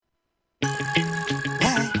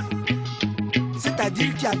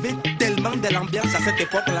C'est-à-dire qu'il y avait tellement de l'ambiance à cette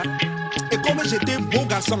époque-là. Et comme j'étais beau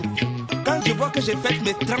garçon, quand je vois que j'ai fait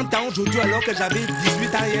mes 30 ans aujourd'hui alors que j'avais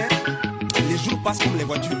 18 ans hier, les jours passent comme les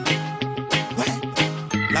voitures. Ouais,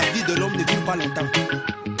 la vie de l'homme ne dure pas longtemps.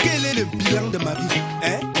 Quel est le bilan de ma vie,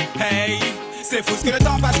 hein? Hey, c'est fou ce que le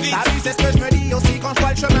temps passe vite. T'as vu, c'est ce que je me dis aussi quand je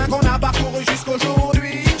vois le chemin qu'on a parcouru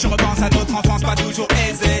jusqu'aujourd'hui. Je repense à notre enfance pas toujours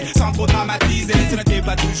aisée, sans trop dramatiser. Ce n'était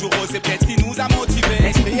pas toujours rose, c'est peut-être ce qui nous a motivés.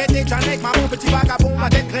 L'esprit était Janek, maman, petit vagabond, ma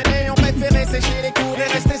tête grainée. On préférait sécher les cours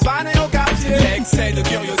et rester svané au quartier. L'excès de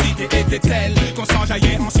curiosité était tel qu'on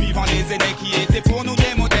s'enjaillait en suivant les aînés qui étaient pour nous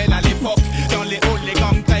des modèles à l'époque. Dans les halls, les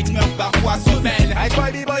gangs breaks meurent parfois rebelles. Hey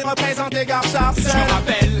boy, b-boy représente les gars Sarcelles. Je me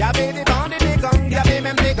rappelle, y'avait des bandes et des gangs, y'avait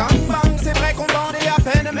même des gangbangs. C'est vrai qu'on bandait à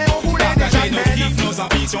peine, mais on voulait déjà partager nos kiffs, nos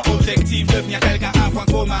ambitions, objectifs, devenir quelqu'un, un point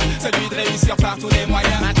commun, celui de réussir par tous les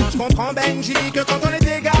moyens. Maintenant je comprends Benji que quand on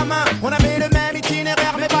était gamin, on avait le même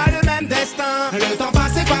itinéraire mais pas le même destin. Le temps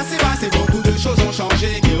passé, beaucoup de choses ont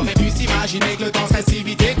changé. Qui aurait pu s'imaginer que le temps serait si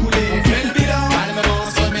vite écoulé? On fait le bilan, calmement,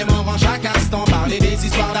 se remémorant chaque instant, parler des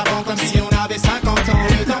histoires d'avant comme si on avait 50 ans.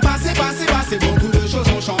 Le temps passé, beaucoup de choses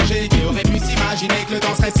ont changé. Qui aurait pu s'imaginer que le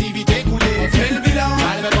temps serait si vite écoulé? On fait le bilan,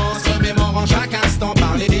 calmement, se remémorant chaque instant,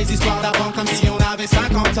 parler des histoires d'avant comme si on avait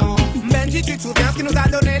 50 ans. Benji, tu te souviens ce qui nous a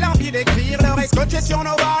donné l'envie d'écrire? L'oreille scotchée sur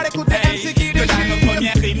nos balles, écoute des MC qui que là déchirent. nos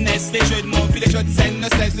premières rimes naissent, les jeux de mots puis les jeux de scène ne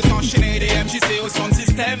cessent de s'enchaîner. Des MJC au son de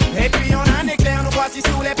système. Et puis on a un éclair, nous voici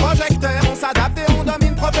sous les projecteurs. On s'adapte et on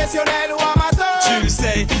domine, professionnel ou amateur. Tu le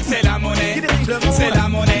sais, c'est la monnaie qui dirige le monde, c'est la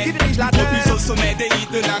monnaie qui dirige la au terre. plus au sommet des hits,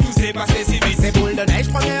 de là tout s'est passé si vite. C'est boule de neige,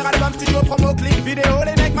 premier album, studio, promo, clip, vidéo.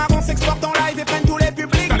 Les mecs marrons s'exportent en live et prennent tous les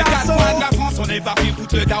publics dans les quatre d'assaut. coins de la France, on est parti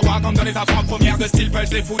foutre le dawa. Comme dans les avant-premières de style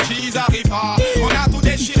Pulse, les Fujis arrivera. On a tout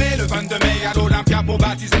déchiré le 22 mai à l'Olympia pour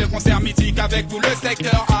baptiser le concert mythique avec tout le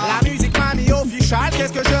secteur A. La musique m'a mis official,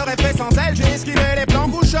 qu'est-ce que j'aurais fait sans elle? J'ai esquivé les plans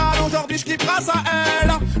bouchales, aujourd'hui je kiffe grâce à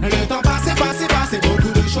elle. Le temps passé,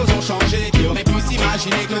 beaucoup de choses ont changé. Qui aurait pu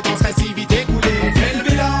s'imaginer que le temps serait si vite écoulé? On fait le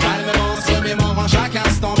bilan, calmement, se remémorant chaque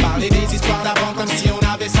instant, parler des histoires d'avant comme si on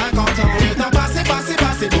avait 50 ans. Le temps passé,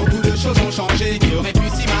 beaucoup de choses ont changé. Qui aurait pu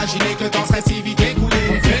s'imaginer que le temps serait si vite écoulé?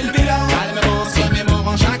 On fait le bilan, calmement, se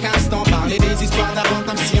remémorant chaque instant, parler des histoires d'avant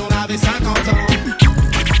comme si on avait 50 ans.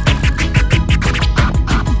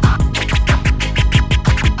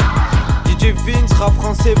 DJ Vince, rap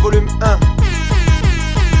français volume 1.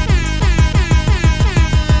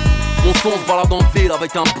 Mon son se balade en ville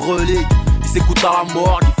avec un brûlé. Il s'écoute à la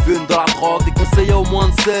mort, il fume de la drogue. Des conseillers au moins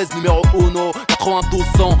de 16, numéro 1 92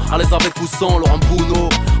 ans, à l'aise avec Poussan, Laurent Bouno.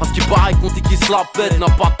 À ce qui paraît, Conti qui se la pète, n'a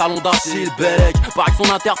pas de talon d'Achille, Bellec. Paraît que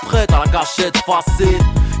son interprète à la cachette facile.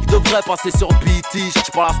 Il devrait passer sur BT,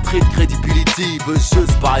 cherche pas la street credibility. Il veut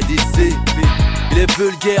juste parler d'ici. Il est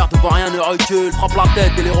vulgaire, devant rien ne recule. Frappe la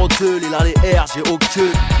tête et les rotules, il a les R, j'ai au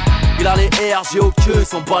cul. Il a les R, j'ai au queue, ils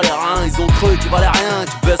sont pas les reins, ils ont cru qu'il valait rien,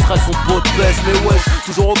 tu baisserais son pot de pêche. Mais wesh,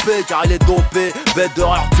 toujours OP car il est dopé, bête de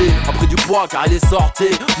rareté, a pris du poids car il est sorti.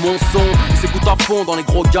 Mon son, il s'écoute à fond dans les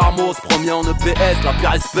gros garmos, premier en EPS, la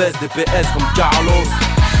pire espèce des PS comme Carlos.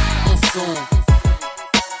 Mon son,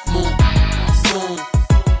 mon son,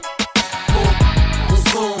 mon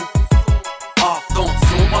son,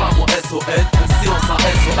 attention, voilà mon SON, même silence à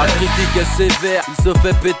SOS. La critique est sévère, il se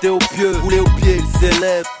fait péter au pieu, rouler au pied, il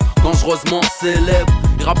s'élève. Dangereusement célèbre,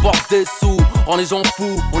 il rapporte des sous, rend les gens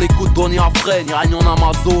fous. On l'écoute donner à frais, il règne en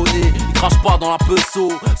Amazonie. Il crache pas dans la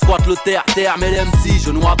peso, squatte le terre, mais l'MC,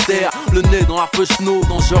 genou à terre. Le nez dans la feu chenot,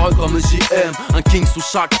 dangereux comme JM. Un king sous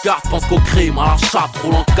chaque carte, pense qu'au crime, à la chatte,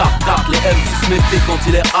 roulant 4-4. Les MC se méfient quand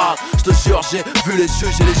il est hard. Je te jure, j'ai vu les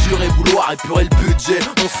juges et les jurés vouloir épurer le budget.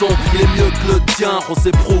 Mon son, il est mieux que le tien, on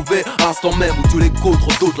s'est prouvé. À l'instant même où tous les côtres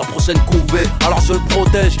doutent la prochaine couvée. Alors je le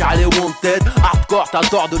protège car il est wanted. Hardcore, t'as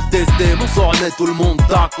tort de le tester, mon sort met tout le monde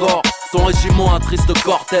d'accord. Son régiment, un triste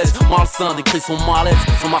cortège. Malsain décrit son malaise,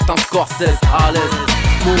 son Martin Scorsese à l'aise.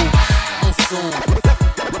 Mon son,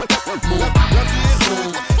 mon son.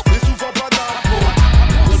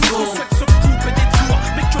 Cette se coupe et des tours,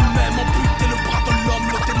 mais que même amputer le bras de l'homme,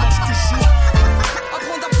 le démange du jour.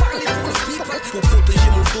 Apprendre à parler pour le slip, pour protéger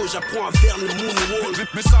mon dos, j'apprends à faire le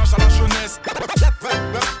moonwalk. Message à la jeunesse.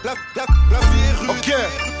 La vie est rude. Ok.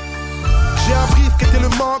 J'ai appris ce qu'était le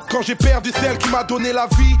manque quand j'ai perdu celle qui m'a donné la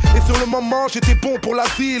vie. Et sur le moment j'étais bon pour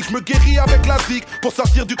l'asile. Je me guéris avec la zik pour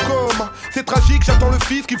sortir du coma. C'est tragique, j'attends le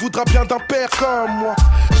fils qui voudra bien d'un père comme moi.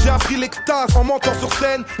 J'ai appris l'extase en montant sur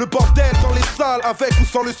scène. Le bordel dans les salles, avec ou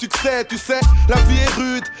sans le succès. Tu sais, la vie est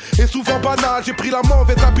rude et souvent banale. J'ai pris la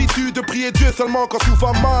mauvaise habitude de prier Dieu seulement quand tout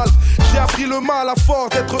va mal. J'ai appris le mal à force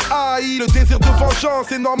d'être haï. Le désir de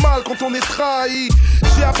vengeance est normal quand on est trahi.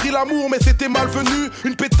 J'ai appris l'amour mais c'était malvenu.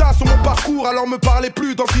 Une pétasse sur mon parcours, alors me parlez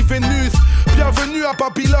plus d'anti-Vénus. Bienvenue à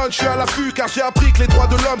Babylone, je suis à l'affût. Car j'ai appris que les droits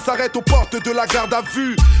de l'homme s'arrêtent aux portes de la garde à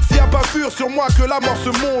vue. S'il y a bavure sur moi que la mort se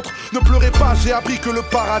montre, ne pleurez pas, j'ai appris que le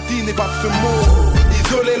paradis n'est pas de ce monde.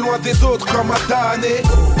 Isolé loin des autres comme un damné.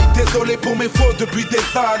 Désolé pour mes fautes depuis des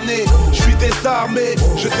années. Je suis désarmé,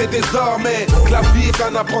 je sais désormais que la vie est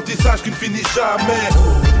un apprentissage qui ne finit jamais.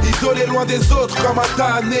 Isolé loin des autres comme un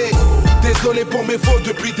damné. Désolé pour mes fautes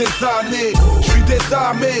depuis des années. Je suis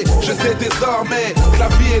désarmé, je sais désormais que la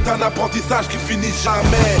vie est un apprentissage qui ne finit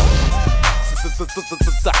jamais.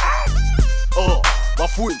 Oh, ma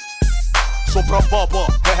fouine, son bras baba,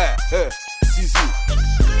 zizi.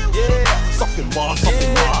 Yeah, ça fait mal, ça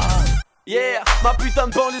fait mal. Yeah, ma putain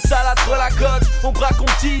de banlieue salade pour la côte. On braque mon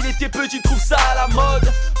petit, il était petit, trouve ça à la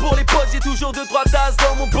mode. Pour les potes, j'ai toujours 2-3 tasses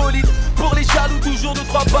dans mon bolide. Pour les jaloux, toujours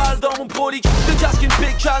 2-3 balles dans mon prolique. De casque une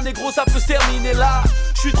pécane, négro, ça peut se terminer là.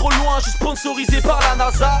 Je suis trop loin, je suis sponsorisé par la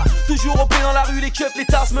NASA. Toujours au pied dans la rue, les keufs, les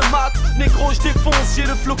tasses me matent. Négro, je défonce, j'ai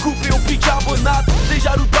le flot coupé au bicarbonate. Les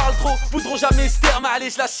jaloux parlent trop, voudront jamais se terme.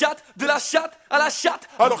 Allez, je la chatte, de la chatte à la chatte.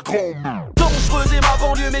 Alors grand dangereuse et ma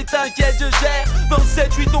banlieue, mais t'inquiète, je gère.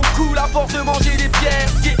 27-8, on coule à force de manger des pierres.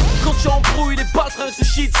 Yeah. Quand tu embrouilles, les baltringues se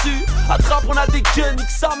chient dessus. Attrape, on a des guns, nique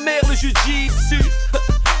sa mère, le jiu-jitsu.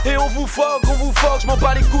 Et on vous foque, je m'en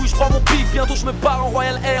bats les couilles, je prends mon pic, bientôt je me pars en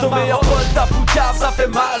Royal Air. Ton meilleur pote tape ou cave, ça fait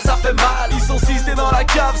mal, ça fait mal. Ils sont 6, t'es dans la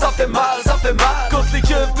cave, ça fait mal, ça fait mal. Quand les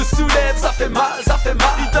keufs te soulèvent, ça fait mal, ça fait mal.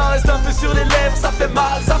 Il t'en reste un peu sur les lèvres, ça fait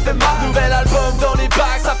mal, ça fait mal. Nouvel album dans les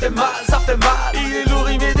bacs, ça fait mal, ça fait mal. Il est lourd,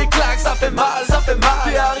 il met des claques, ça fait mal, ça fait mal.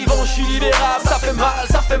 T'es arrivant, je suis libérable, ça fait mal,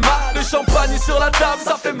 ça fait mal. Le champagne est sur la table,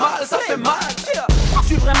 ça fait mal, ça fait mal.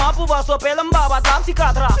 Tu vraiment pouvoir stopper le mbaba de la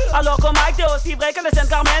psychiatra. Alors que Mike, t'es aussi vrai que le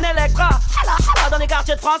Saint-Carmen Electra. Hala hala dans les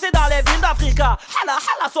quartiers de France et dans les villes d'Africa. Hala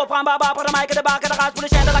hala sopran baba pour le Mike et de bac et de race. Pour les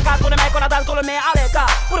chiens de la case, pour les mecs qu'on a dalle, qu'on le met à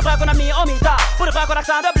l'écart. Pour le frère qu'on a mis au mita, pour le frère qu'on a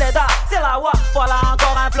accent de bléda. C'est la wa, voilà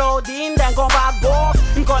encore un flow digne d'un combat de bourse.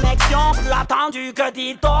 Une connexion plus attendue que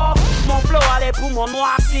Dito. Mon flow a les poumons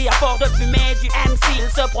noircis. À force de fumer du MC, il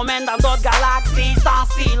se promène dans d'autres galaxies. Sans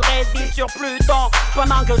s'il réside sur Pluton.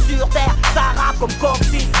 Pendant que sur Terre, ça rappe comme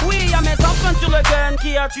Coxy. Oui, y'a mes empreintes sur le gun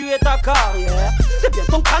qui a tué ta carrière. C'est bien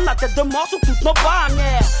ton crâne, la tête de mort sur toutes nos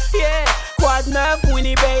bannières. Yeah, quoi de neuf,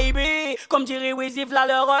 Winnie baby. Comme dirait Wizzy, v'là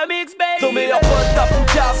le remix baby. Ton meilleur pote tape ou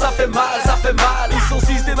cave, ça fait mal, ça fait mal. Ils sont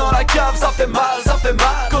 6, t'es dans la cave, ça fait mal, ça fait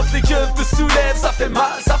mal. Quand les keufs te soulèvent, ça fait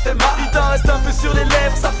mal, ça fait mal. Il t'en reste un peu sur les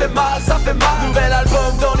lèvres, ça fait mal, ça fait mal. Nouvel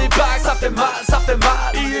album dans les bacs, ça fait mal, ça fait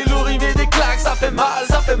mal. Il est lourd, il met des claques, ça fait mal,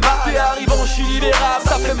 ça fait mal. T'es arrivant, je suis libérable,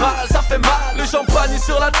 ça fait mal, ça fait mal. Le champagne est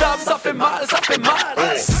sur la table, ça fait mal, ça fait mal.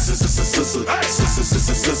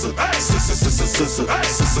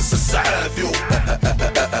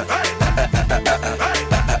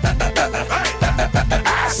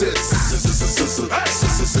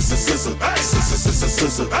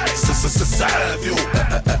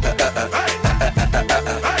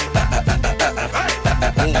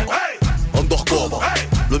 Undercover,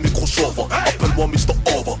 le micro chauve, appelle-moi Mr.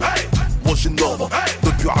 Over. Moi j'innove,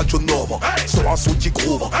 depuis Radio Nova. Sur un son qui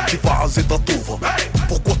groove, qui va raser ta touve.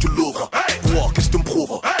 Pourquoi tu l'ouvres? Quoi, qu'est-ce que tu me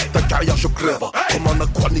prouves? Ta carrière je crève, comme un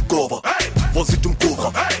Aquanikova. Vas-y tu me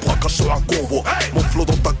couvres, braquage sur un convoi. Mon flow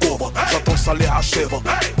dans ta cova, j'attends ça les achève.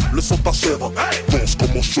 Le son t'achève, danse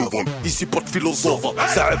comme un cheval. Ici pas de philosophe,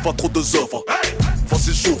 ça rêve à trop de œuvres.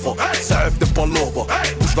 Vas-y chauffe, ça rêve n'est pas l'ouvre.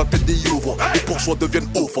 Bouge la tête des ouvres, les bourgeois deviennent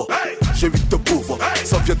ouf. J'ai 8 de pauvres,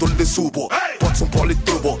 ça vient de les soubres. Pas de son pour les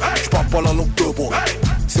teubres, j'parle pas la langue de bois.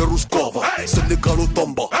 C'est rouge cove, c'est Sénégal au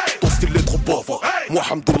Tamba. Ton style est trop pauvre, moi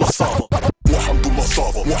hamdoullah sava. Moi hamdoullah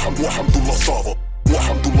sava, moi hamdoullah sava. Moi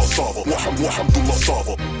hamdoullah sava, moi hamdoullah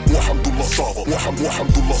sava. Moi hamdoullah sava, moi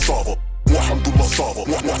hamdoullah sava. Moi hamdoullah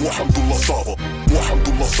sava, moi hamdoullah sava. Moi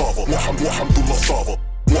hamdoullah sava, moi hamdoullah sava.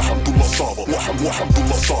 Moi hamdoullah sava, moi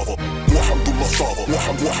hamdoullah sava. Moi hamdoullah sava, moi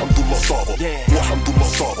hamdoullah sava. Moi hamdoullah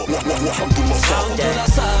sava, moi hamdoullah sava. Hamdoullah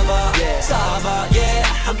sava, sava, yeah.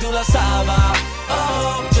 Hamdoullah sava. Oh,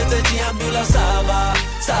 je te dis hamdoullah sava,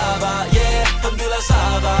 yeah. Hamdoullah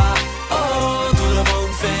sava. Oh, tout le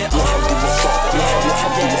monde fait. Oh, hamdoullah sava, moi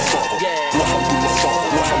hamdoullah sava. Moi hamdoullah sava,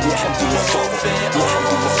 moi hamdoullah sava. Moi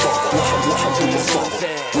hamdoullah sava, moi hamdoullah sava.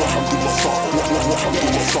 Moi hamdoullah sava.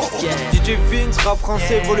 ça va. DJ Vince, rap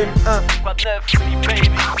français, volume 1. Quoi de neuf, baby,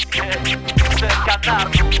 seul canard,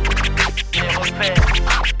 les repères,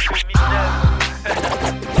 2009.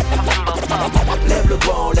 Lève le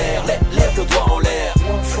doigt en l'air, lève le doigt en l'air.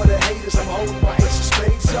 One for the haters, I'm holding my ace of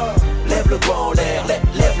spades up. Lève le doigt en l'air,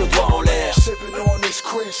 lève le doigt en l'air. Sipping on this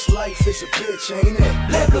Chris, life is a bitch, ain't it?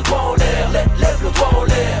 Lève le doigt en l'air, lève le doigt en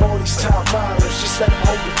l'air. All these top models, just let them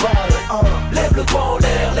hold the bottle, Lève le doigt en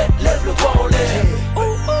l'air, lève le doigt en l'air.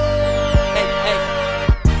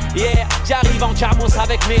 Yeah, j'arrive en Camos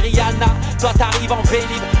avec Meriana. Toi t'arrives en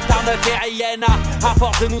Vélib, ta meuf est Rihanna. À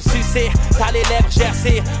force de nous sucer, t'as les lèvres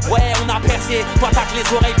gercées. Ouais, on a percé, toi t'as que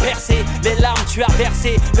les oreilles percées. Les larmes tu as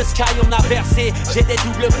versé, le sky on a versé. J'ai des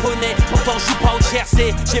doubles poneys, pourtant je joue pas au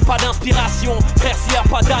Jersey. J'ai pas d'inspiration, frère s'il y a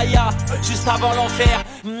pas d'Aya. Juste avant l'enfer,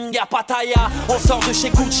 y'a pas Taya. On sort de chez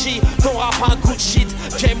Gucci, ton rap un coup de shit.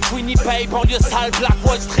 Game Winnipeg, banlieue sale, Black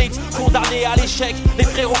Wall Street. Condamné à l'échec, les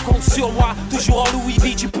frérots comptent sur moi. Toujours en Louis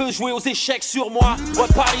V, tu peux jouer aux échecs sur moi. Ouais,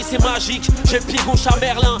 Paris c'est magique, j'ai le pied gauche à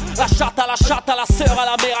Berlin. La chatte à la sœur, à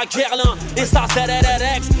la mère à Guerlain. Et ça c'est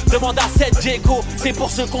RRX, demande à Seth Diego. C'est pour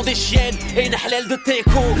ceux qui ont des chiennes et une halal de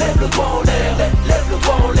teco. Lève le doigt en l'air, lève le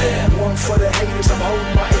doigt en l'air. One for the haters, I'm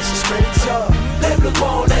holding my ace of spades up. Lève le doigt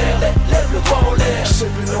en l'air, lève le doigt en l'air.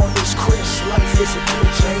 Sipping on this Chris, life is a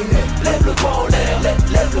bitch, ain't it? Lève le doigt en l'air,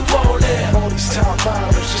 lève le doigt en l'air. All these top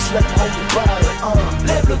models, just let them hold the bottle,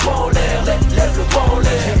 Lève le doigt en l'air, lève le doigt en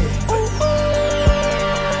l'air.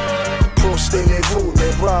 Prostinez-vous,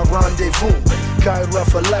 les bras rendez-vous. Carre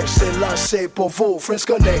for life, c'est là, c'est pour vous. Friends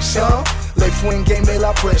connection, les Fouine game et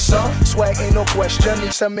la pression. Swag ain't no question,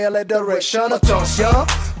 need some mail at direction. Attention,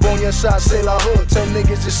 bon y'a ça c'est la hood. Tell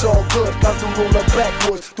niggas it's all good, quand on roll up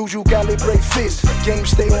backwards. Toujours calibré fist, game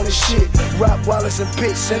stay on the shit. Rap Wallace and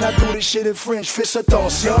Pitts, and I do this shit in French. Fist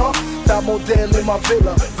attention, ta modèle in ma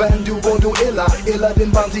villa. Vendu bondo illa, illa din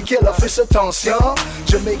bandit killer. Fist attention,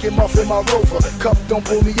 Jamaican muffin my rover. Cup don't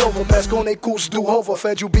pull me over, parce qu'on est couche do over.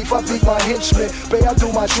 Fed you beef, I beat my henchmen. Pay I do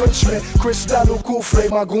my trenchman. Cristal au coufre,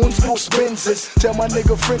 my goons boost Benzes. Tell my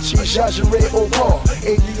nigga Frenchie, j'agerai au vent.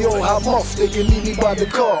 Et yo, I'm off, they can meet me by the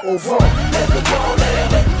car, au vent. Lève le doigt en l'air,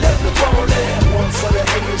 lève le doigt en l'air. One for the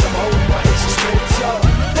haters, I'm holding my ace of spades up.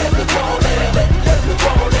 Lève le doigt en l'air, lève le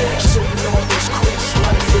doigt en l'air. Sitting on this Chris,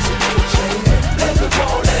 life is a bitch, ain't it? Lève le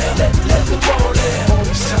doigt en l'air, lève le doigt en l'air. All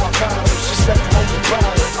these top models, just let them hold the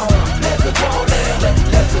bottle, Lève le doigt en l'air,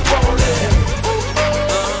 lève le doigt en l'air.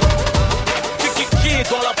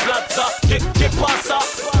 Dans la plaza, qu'est pas ça?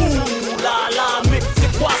 Ouh là là, mais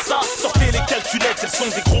c'est quoi ça? Sortez les calculettes, elles sont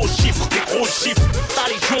des gros chiffres, T'as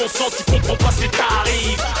les joues ensemble, tu comprends pas ce qui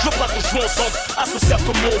t'arrive. Je veux pas qu'on joue ensemble, associé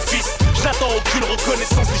comme mon fils. Je n'attends aucune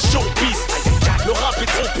reconnaissance des showbiz. Le rap est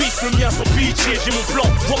trop pisse, le mien sans pitié. J'ai mon plan,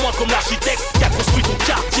 vois-moi comme l'architecte qui a construit ton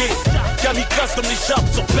quartier. Kamikaze comme les jappes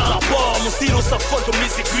sur Pearl Harbor. Mon stylo s'affole comme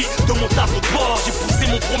les aiguilles de mon tableau de bord. J'ai poussé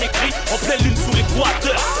mon premier cri en pleine lune sous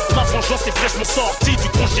l'équateur. Ma vengeance est fraîchement sortie du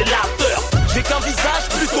congélateur. J'ai qu'un visage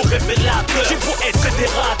plutôt révélateur. J'ai beau être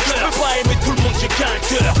fédérateur, je peux pas aimer tout le monde, j'ai qu'un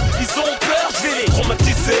cœur. Ils ont peur, je vais les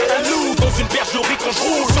traumatiser. Un loup dans une bergerie quand je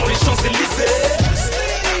roule sur les Champs-Élysées.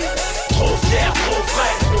 Trop fier, trop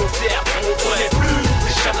frais, trop fier, trop vrai. Plus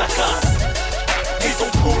les chats de la classe. Ni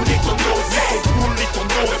ton cool, ni ton osé. Ni ton cool, ni ton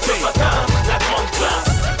osé. Ce matin, la grande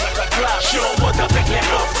classe. Je suis en mode avec les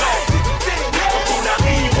refrains. Quand on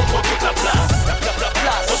arrive, on prend toute la place.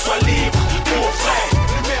 On soit libre, ou au frais.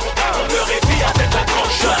 On me réveille avec la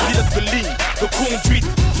grande classe. Pilote de ligne, de conduite.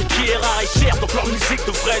 Ce qui est rare et cher, donc leur musique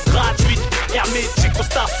devrait être gratuite. Hermétique au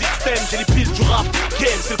Star System, j'ai les piles du rap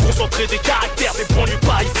game. C'est le concentré des caractères des banlieues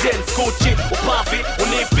parisiennes. Scotché au pavé, on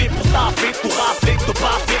est fait pour taffer. Tout rafler, te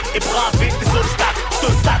baffer et braver des obstacles. Te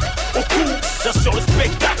tac au cou, j'assure le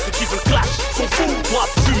spectacle. Ceux qui veulent clash sont fous. Moi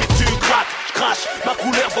fumer, tu craques, j'crache ma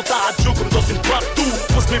couleur dans ta radio comme dans une partout.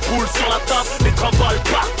 Pose mes boules sur la table, les trimballes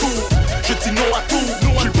partout. Je dis non à tout,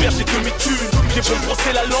 je le berger de mes thunes. J'ai beau me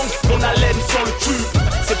brosser la langue, mon haleine sans le tube.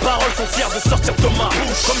 Ces paroles sont fières de sortir de ma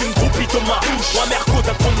bouche. Comme une groupie de ma bouche, moi Merco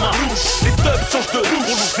d'apprendre ma louche. Les dubs changent de louche,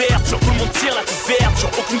 pour l'ouverture, tout le monde tire la couverture.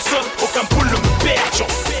 Aucune somme, aucun boule ne me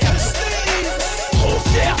perturbe. Trop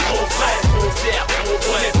fier, trop frais, trop fier, trop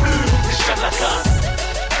vrai. Plus les chats de la classe.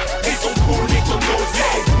 Ni ton cool, ni ton osé.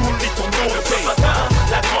 Ni ton cool, ni ton osé. Ce matin,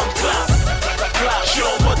 la grande classe. Je suis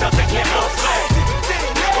en mode avec les refrains.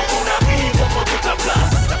 Quand on arrive, on prend toute la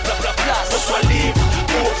place. On soit libre,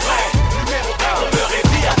 ou au frais. On me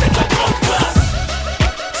réveille avec la grande classe.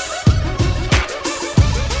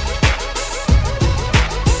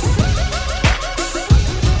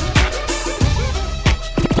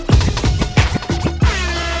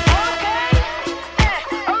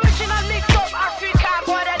 Okay,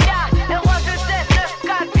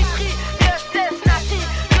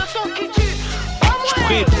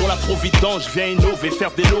 trop vidange, je viens innover,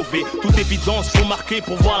 faire des lovés. Toute évidence, faut marquer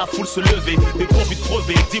pour voir la foule se lever. Des cours vite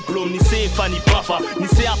crevés, diplôme, ni CFA, ni PAFA, ni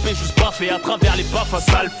CAP, juste baffé à travers les baffes,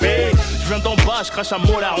 ça le fait. Je viens d'en bas, je crache à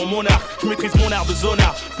Mollard en monarque. Je maîtrise mon art de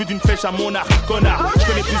zonard, plus d'une flèche à monarque, connard. Je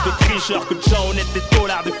connais plus de tricheurs que de gens honnêtes, des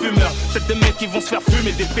taulards, des fumeurs. Peut-être des mecs qui vont se faire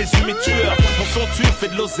fumer, des présumés tueurs. Mon son tue, fait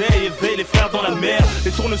de l'oseille, éveille les frères dans la mer.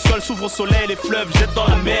 Les tournesols s'ouvrent au soleil, les fleuves jettent dans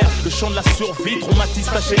la mer. Le chant de la survie, traumatise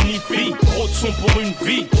ta chaîne ni fille. Trop de son pour une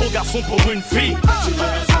vie, trop garçon pour une fille. Tu veux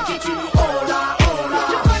le son qui tue, oh là, oh là.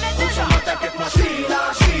 On s'en va, t'inquiète, moi j'suis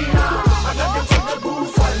là, j'suis là. Avec des trucs de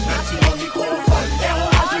bouffon, merci mon microphone.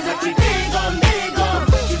 ROH, je disais qui dégonne, dégonne.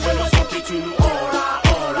 Tu veux le son qui tue, oh là,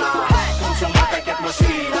 oh là. On s'en va, t'inquiète, moi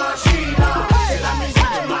j'suis là, j'suis là. C'est la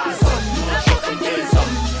musique de ma zone, nous on chante comme des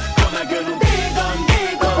hommes. Comme un gueule, on dégonne,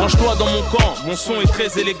 dégonne. Range-toi dans mon camp, mon son est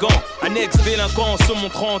très élégant. Annexe délinquant en se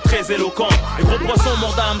montrant très éloquent. Les gros poissons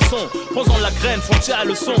mordent à l'hameçon, posant de la graine, font tirer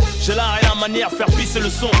le son. J'ai l'art et la manière, faire pisser le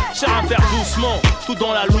son. Cher à faire doucement, tout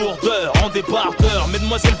dans la lourdeur, en débardeur.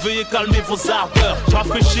 Mesdemoiselles, veuillez calmer vos ardeurs. Je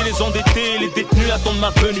rafraîchis les endettés, les détenus attendent ma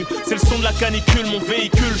venue. C'est le son de la canicule, mon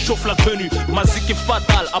véhicule chauffe la venue. Ma zik est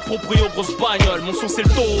fatale, approprié aux grosses bagnoles. Mon son c'est le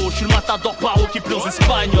taureau, je suis le matador paro qui plaît aux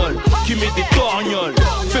espagnols, qui met des torgnoles.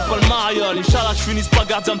 Fais pas le mariole, Inch'Allah je finisse pas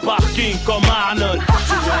gardien de parking comme Arnold.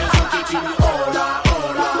 Oh là,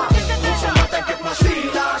 oh là. On s'en va, t'inquiète, moi j'suis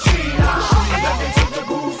là, j'suis là. Avec des trucs de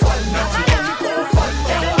bouffon, merci mon microphone.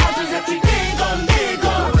 ROH, je disais qui dégonne,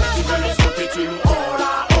 dégonne. Tu veux le son qui tue, oh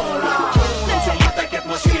là, oh là. On s'en va, t'inquiète,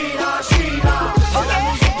 moi j'suis là, j'suis là. C'est la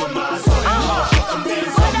musique de ma zone, nous on chante comme des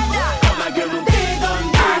hommes. Dans ma gueule on dégonne,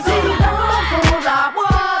 dégonne. Dans la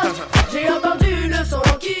boîte, j'ai entendu le son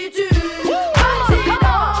qui tue.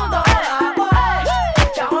 Accident dans la boîte,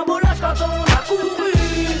 carambolage quand on a couru.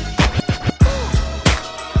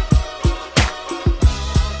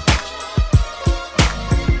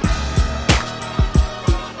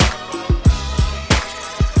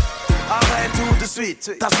 Arrête tout de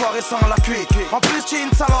suite, ta soirée sans la cuite. En plus tu es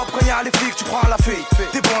une salope, quand y'a les flics tu prends la fuite.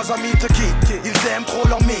 Tes bons amis te quittent, ils aiment trop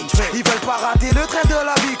leur mix. Ils veulent pas rater le train de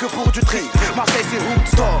la vie que pour du tri. Marseille c'est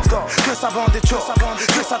Woodstock, que ça vend des chocs,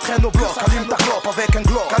 que ça traîne au bloc. Allume ta clope avec un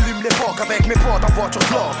glock, allume l'époque avec mes potes en voiture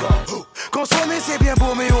glock. Consommer c'est bien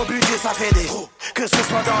beau mais au budget ça fait des trous. Que ce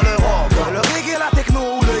soit dans le rock, le reggae, la techno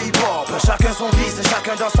ou le hip-hop. Chacun son vice,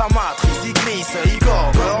 chacun dans sa matrice. Il glisse, il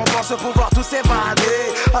gobe, on pense pouvoir tous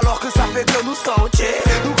s'évader. Alors que ça fait que nous scotcher,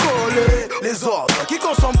 nous coller. Les autres qui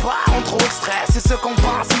consomment pas ont trop de stress. C'est ce qu'on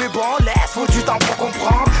pense, mais bon, laisse, faut du temps pour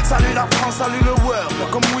comprendre. Salut la France, salut le world.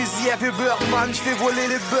 Comme Wheezy et Birdman, j'fais voler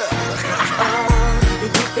les beurs. Les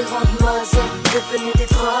différentes modes sont devenues des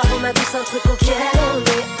drogues. On a tous un truc auquel on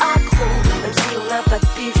est accro. Même si on n'a pas de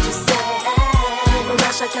pif, tu sais. On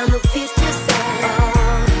a chacun nos fils, tu sais.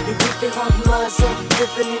 Les différentes modes sont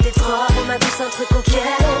devenues des drogues. On a tous un truc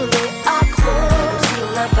auquel on est accro. Même si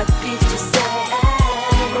on n'a pas de pif, tu sais.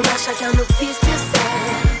 On a chacun nos fils, tu sais.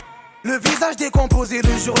 Le visage décomposé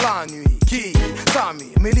le jour, la nuit. Qui?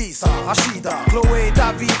 Samy, Mélissa, Rachida, Chloé,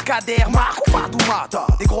 David, Kader, Marc ou Fatoumata.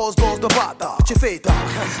 Des grosses doses de bata, t'es fait tard.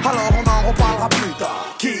 Alors on en reparlera plus tard.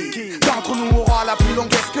 Qui d'entre nous aura la plus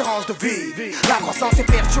longue espérance de vie? La croissance est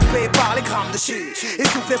perturbée par les grammes de shit.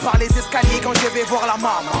 Essoufflée par les escaliers quand je vais voir la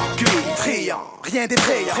maman. Cuit, triant, rien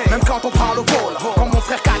d'effrayant. Même quand on prend le vol. Comme mon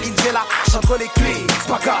frère Khalil, j'ai la hache entre les cuisses.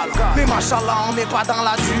 C'est pas calme, mais machallah, on n'est pas dans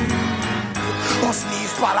la dure. On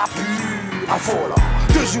sniffe pas la pure, à faux là.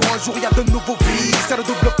 De jour en jour y'a de nouveaux vies. C'est le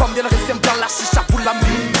double pomme de récème dans la chicha pour la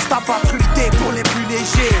mise. T'as pas fruité pour les plus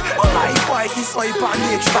légers. Oh là, ils qui sont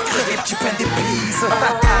épargnés. Tu vas crever petit pain d'épices.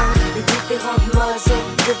 Les différentes modes sont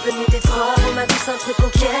devenues des drogues. On a tous un truc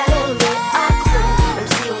auquel on est accro. Même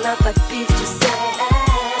si on n'a pas de pif, tu sais.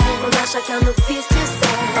 On a chacun nos fils, tu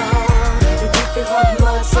sais. Les différentes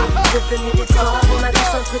modes sont devenues des drogues. On a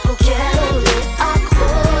tous un truc auquel on est accro.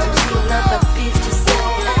 Même si on n'a pas de pif, tu sais.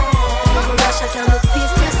 On a chacun nos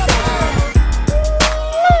fils, tu sais.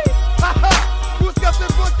 Bouscapé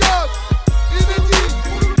podcast, inédit,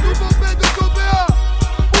 nouveau fait de Cobéa,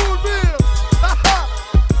 Boulbir,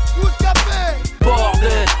 Bouscapé.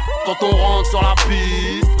 Bordel, quand on rentre sur la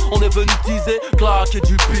piste, on est venu teaser, claquer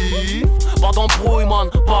du pif. Pas d'embrouille man,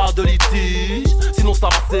 pas de litige. Sinon ça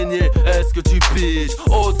va saigner, est-ce que tu piges?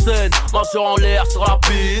 Haute scène, majeur en l'air sur la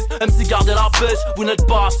piste. MC gardez la pêche, vous n'êtes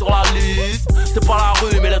pas sur la liste. C'est pas la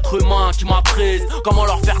rue mais l'être humain qui m'attriste. Comment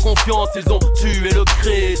leur faire confiance, ils ont tué le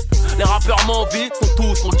Christ. Les rappeurs m'envient, sont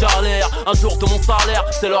tous en galère. Un jour de mon salaire,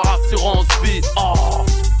 c'est leur assurance vie.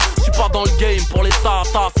 J'suis pas dans le game pour les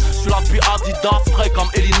tatas. J'suis là depuis Adidas, frais comme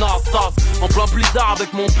Elina Stas. En plein blizzard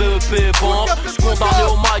avec mon BEP vente. J'suis condamné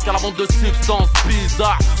au mic à la vente de substances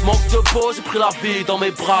bizarres. Manque de peau, j'ai pris la vie dans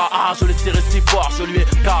mes bras. Ah, je l'ai serré si fort, je lui ai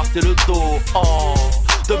cassé le dos. Oh,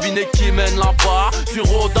 devinez qui mène là-bas. J'suis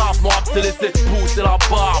Rodaf, mon rap s'est laissé pousser la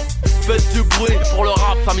barbe. Faites du bruit pour le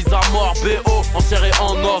rap, sa mise à mort. BO, en chair et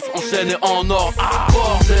en os, enchaîné en or. Ah,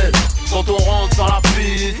 bordel, quand on rentre dans la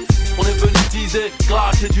piste, on est venu teaser,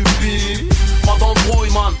 clasher du bif. Pas d'embrouille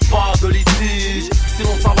man, pas de litige.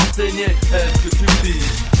 Sinon ça va saigner, est-ce que tu piges?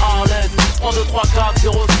 À l'aise, 3, 2, 3, 4,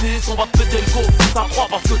 0, 6. On va te péter le go, ça croit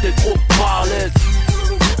parce que t'es trop balèze.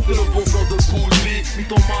 C'est le bon sens de Bougie,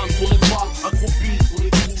 mythomane, on est pas accroupi, on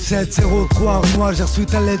est 7-0-3, moi j'ai reçu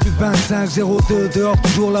ta lettre du 25-02. Dehors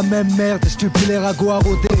toujours la même merde, des stupides les ragots à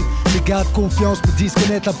rôder. Les gars de confiance me disent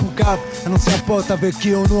connaître la poucave. Un ancien pote avec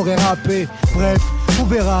qui on aurait rappé. Bref, on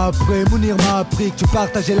verra après. Mounir m'a appris que tu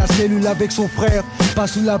partageais la cellule avec son frère. Pas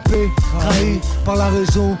sous la paix, trahi par la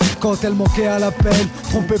raison quand elle manquait à l'appel.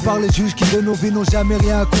 Trompé par les juges qui de nos vies n'ont jamais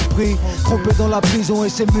rien compris. Trompé dans la prison et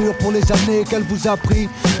ses murs pour les années qu'elle vous a pris.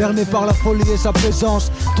 Berné par la folie et sa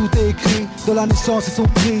présence. Tout est écrit, de la naissance et son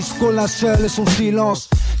cri jusqu'au linceul et son silence.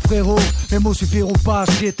 Frérot, mes mots suffiront pas à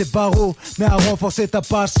scier tes barreaux, mais à renforcer ta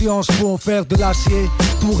patience pour en faire de l'acier.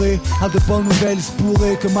 Touré à de bonnes nouvelles, il se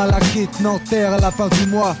pourrait que Malakite n'enterre à la fin du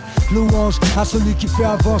mois. Louange à celui qui fait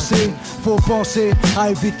avancer. Faut penser à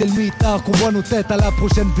éviter le mitard, qu'on voit nos têtes à la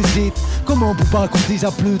prochaine visite. Comment Booba qu'on dise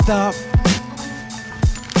à plus tard.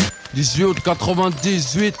 18 août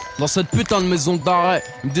 98, dans cette putain de maison d'arrêt.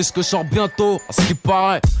 Ils me disent que je sors bientôt, à ce qui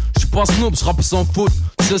paraît. J'suis pas snoop, j'rappe sans foot.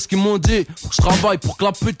 C'est ce qu'ils m'ont dit, faut que je travaille pour que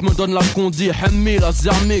la pute me donne la condi. Hemmi, la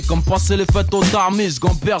zermi, comme passer les fêtes aux darmis.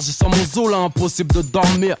 J'gamberge, j'ai ça mon zoo là, impossible de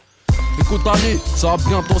dormir. Écoute Ali, ça va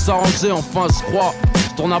bientôt s'arranger, enfin j'crois.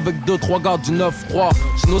 J'tourne avec 2-3 gars du 9-3.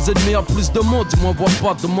 J'ai nos ennemis à plus de monde, ils m'envoient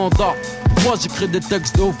pas de mandat. Pourquoi j'écris des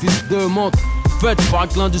textes de office de montre? Faites par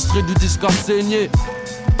que l'industrie du disque a saigné.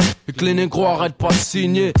 Et que les négros arrêtent pas de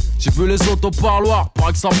signer. J'ai vu les autres au parloir,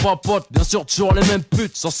 paraît que ça papote. Bien sûr toujours les mêmes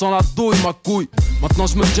putes, ça sent la douille ma couille. Maintenant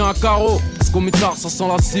je me tiens à carreau, parce qu'au mitard ça sent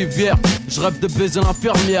la civière. Je rêve de baiser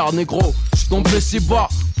l'infirmière, négro. J'suis tombé si bas,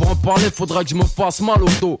 pour en parler faudrait que je me fasse mal au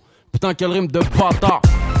dos. Putain quelle rime de bâtard.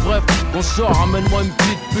 Bref, quand je sors, ramène-moi une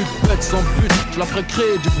petite pute, bête sans but. Je la ferai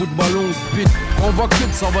créer du bout de ballon ou de bite. Quand on va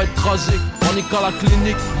quitte, ça va être tragique. Panique à la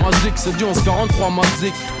clinique, magique, c'est du 11-43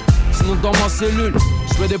 magique. Sinon dans ma cellule,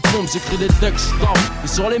 je fais des pompes, j'écris des textes, j'tape. Et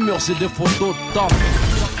sur les murs, j'ai des photos de tape.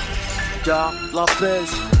 Car la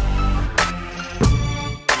pêche.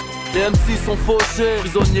 Les MC sont fauchés,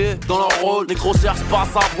 prisonniers dans leur rôle. Les gros cherchent pas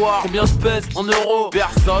à savoir combien je pèse en euros.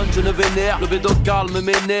 Personne, je ne vénère, le bédo calme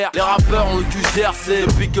mes nerfs. Les rappeurs ont le cul gercé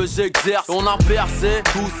depuis que j'exerce. Et on a percé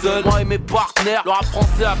tout seul, moi et mes partenaires. Le rap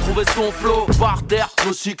français a trouvé son flow par terre.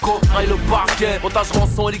 Nos chicots raillent le parquet. Otage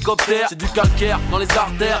rançon hélicoptère, j'ai du calcaire dans les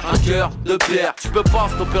artères. Un cœur de pierre, tu peux pas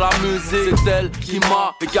stopper la musique. C'est elle qui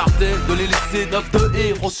m'a écarté de l'illicite. 9 de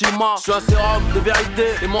Hiroshima, je suis un sérum de vérité.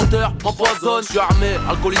 Les menteurs m'empoisonnent, je suis armé,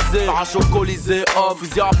 alcoolisé. Arrache au colisée, homme,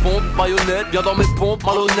 fusil à pompe, baïonnette, bien dans mes pompes,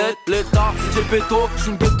 malhonnête. L'état, si j'ai péto,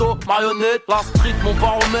 j'suis une ghetto, marionnette. La street, mon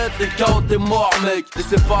baromètre, les KO t'es mort mec.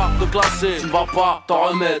 Laissez pas te clasher, tu ne vas pas t'en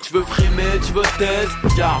remettre. Tu veux frimer, tu veux test,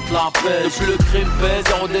 garde la paix. Depuis le crime pèse,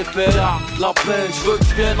 zéro défait, garde la paix. Je veux que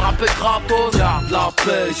tu viennes rapper gratos, garde la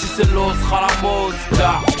paix. Si c'est l'eau, sera la mose,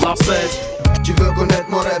 garde la paix. Tu veux connaître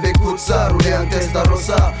mon rêve, écoute ça, rouler un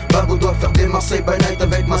Testarossa. Bago doit faire des Marseille by night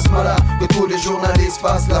avec Masmala. Que tous les journalistes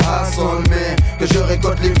fassent la hassle, mais que je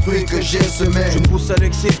récolte les fruits que j'ai semés. Je me pousse à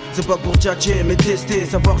l'excès, c'est pas pour tchatcher, mais tester,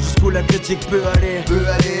 savoir jusqu'où la critique peut aller.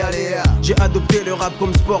 J'ai adopté le rap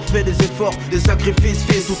comme sport, fait des efforts, des sacrifices,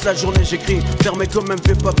 fils. Toute la journée j'écris, fermé comme un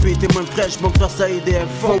fait papy. T'es moins fraîche, mon frère Saïd et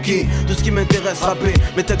Fonky. Tout ce qui m'intéresse, rapper,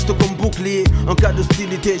 mes textes comme bouclier. En cas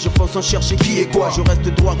d'hostilité, je fonce sans chercher qui est quoi. Je reste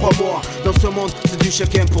droit, crois-moi, dans ce monde, c'est du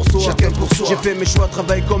chacun pour soi. J'ai fait mes choix,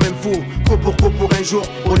 travaille comme un fou. Coup pour un jour,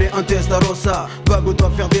 rouler un Testarossa. Bago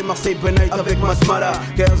doit faire des Marseille by night avec Masmala.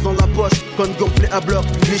 15 dans la poche, compte gonflé à bloc.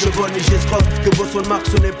 Ni je vole, ni j'escroque, que vos seuls marque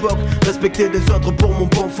son époque. Respecter des autres pour mon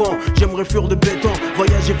bon fond. J'aimerais fuir de béton,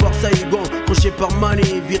 voyager voir Saïgon. Croché par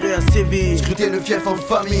Mani, viré à Séville. Scruter le fief en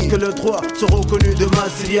famille. Que le 3 soit reconnu de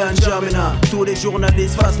Massilian Jamena. Tous les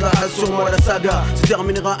journalistes fassent la hasse sur moi, la saga se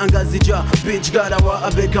terminera un Gazidja, bitch Galawa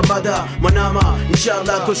avec Amada. Mon Panama.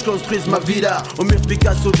 Inch'Allah que je construise ma villa. Au mur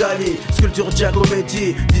Picasso Dali, sculpture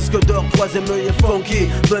Giacometti. Disque d'or, 3ème œil et Fonky.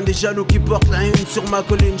 Plein des jaloux qui portent la une sur ma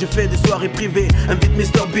colline. Je fais des soirées privées, invite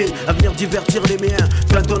Mr Bean à venir divertir les miens.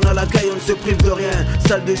 Quand on a la caille on ne se prive de rien.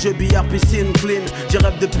 Salle de jeu, billard, piscine, clean. J'ai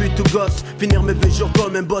rêve depuis tout gosse, finir mes vieux jours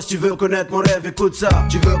comme un boss. Tu veux connaître mon rêve, écoute ça.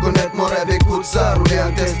 Tu veux connaître mon rêve, écoute ça. Rouler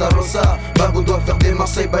un Testarossa, Bago doit faire des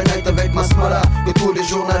Marseille by night avec ma smala. Que tous les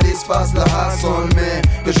journalistes fassent la hassle, mais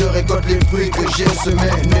que je récolte les fruits que j'ai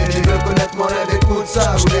semés. Tu veux connaître mon rêve, écoute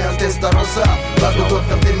ça. Rouler un Testarossa, Bago doit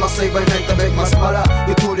faire des Marseille by night avec ma smala.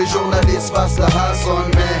 Que tous les journalistes fassent la hassle,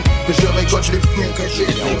 mais que je récolte les fruits que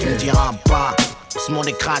j'ai semés. Tu me diras pas, ce monde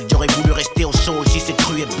est crade, j'aurais voulu rester au chaud. Ici c'est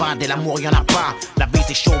cru et pas, de l'amour y'en a pas. La vie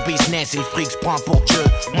c'est show business et le fric se prend pour Dieu.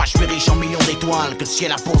 Moi je suis riche en millions d'étoiles que le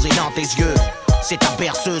ciel a posé dans tes yeux. C'est ta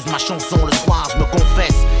berceuse, ma chanson le soir, je me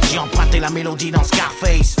confesse. J'ai emprunté la mélodie dans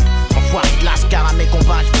Scarface. Enfoiré de lascar à mes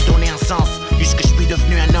combats, je peux donner un sens. Puisque je suis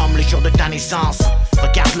devenu un homme le jour de ta naissance.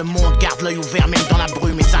 Regarde le monde, garde l'œil ouvert même dans la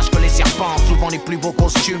brume. Et sache que les serpents ont souvent les plus beaux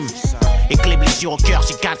costumes. Et que les blessures au cœur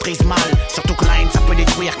cicatrisent mal. Surtout que la haine ça peut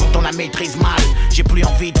détruire quand on la maîtrise mal. J'ai plus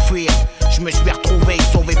envie de fuir, je me suis retrouvé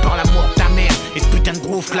sauvé par l'amour de ta mère. Et ce putain de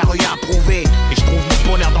groove que la rue a approuvé. Et je trouve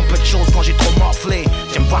mon bonheur dans peu de choses quand j'ai trop morflé.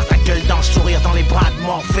 J'aime voir ta gueule dans le sourire dans les bras de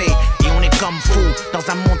Morphée. Et on est comme fous,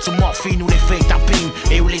 dans un monde sous morphine où les fées tapinent.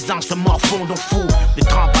 Et où les anges se morfondent aux fous. Des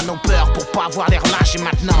trampes à nos peurs pour pas avoir l'air lâche. Et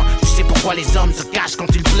maintenant, tu sais pourquoi les hommes se cachent quand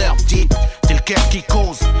ils pleurent, petite. C'est le cœur qui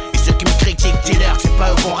cause. Et ceux qui me critiquent, dis-leur que c'est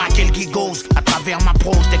pas eux qu'on raquait le gigose. À travers ma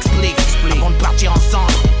prose, t'explique avant de partir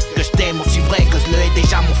ensemble que je t'aime aussi vrai que je le hais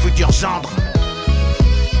déjà mon futur gendre.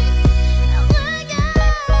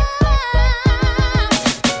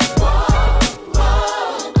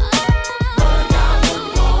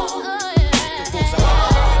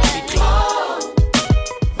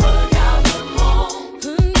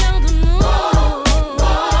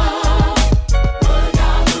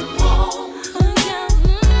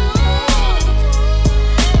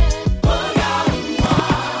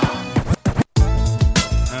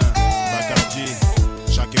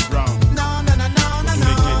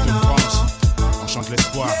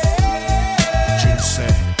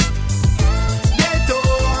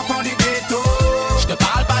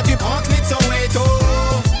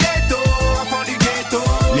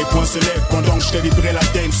 Se lève pendant que je t'ai vibré la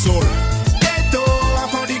dancehall. Ghetto,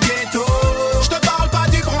 enfant du ghetto. Je te parle pas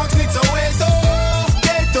du Bronx ni de Soweto.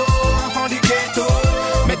 Ghetto, enfant du ghetto.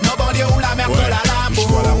 Mettre nos banlieues où la merde de la labo. Je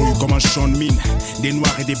vois la rue comme un champ de mine. Des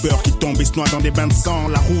noirs et des beurs qui tombent et se noient dans des bains de sang.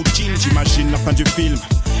 La routine, j'imagine la fin du film.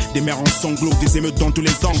 Des mères en sanglots, des émeutes dans tous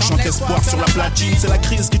les angles. Chante espoir sur la platine, c'est la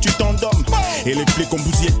crise qui tue tant d'hommes. Et les flics ont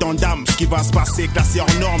bousillé tant d'âmes. Ce qui va se passer, classé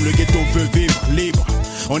hors norme. Le ghetto veut vivre libre.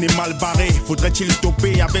 On est mal barré, faudrait-il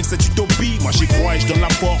stopper avec cette utopie? Moi j'y crois et je donne la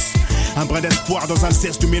force. Un brin d'espoir dans un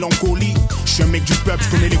cercle de mélancolie. Je suis un mec du peuple, je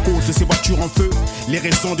connais les causes de ces voitures en feu. Les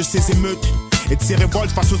raisons de ces émeutes et de ces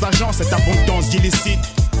révoltes face aux agents. Cette abondance d'illicite.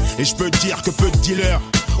 Et je peux dire que peu de dealers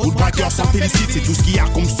ou de braqueurs s'en félicitent. C'est tout ce qu'il y a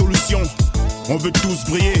comme solution. On veut tous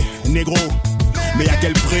briller, négro, mais à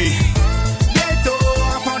quel prix? Ghetto,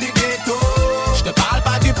 enfant du ghetto. Je te parle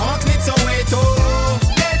pas du Bronx ni de Soweto.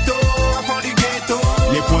 Ghetto, enfant du ghetto.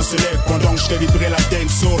 Les poings se lèvent pendant que je t'ai vibré la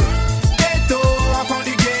dancehall. Ghetto, enfant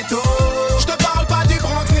du ghetto. Je te parle pas du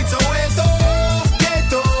Bronx ni de Soweto.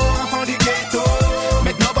 Ghetto, enfant du ghetto.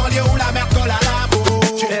 Mettre nos banlieues où la merde colle à la boue.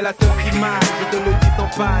 Tu es la seule qui marche, je te le dis sans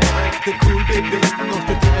faille. Reste cool bébé, sinon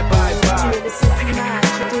je te dirai bye bye. Tu es le seul qui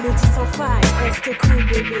marche, je te le dis sans faille. Reste cool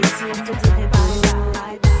bébé, sinon je te dirai bye bye.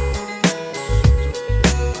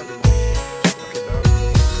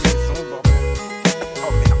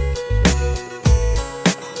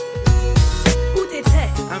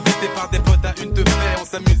 Invité par des potes à une de fait, on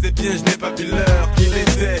s'amusait bien, je n'ai pas vu l'heure qu'il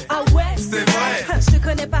était. Ah ouais? C'est vrai. Je te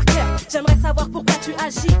connais par cœur, j'aimerais savoir pourquoi tu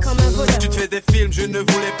agis comme un voleur. Tu te fais des films, je ne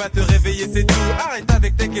voulais pas te réveiller, c'est tout. Arrête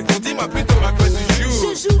avec tes questions, dis-moi plutôt à quoi tu joues.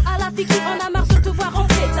 Je joue à la fille qui en a marre de te voir en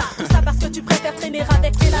pétard. Tout ça parce que tu préfères traîner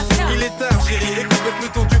avec tes lascars. Il est tard chérie, écoute le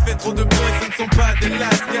peloton, tu fais trop de bruit. Ce ne sont pas des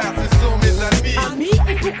lascars, ce sont mes amis. Amis?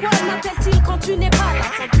 Et pourquoi m'appellent-ils quand tu n'es pas là?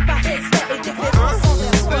 Sans du pas respect et déférence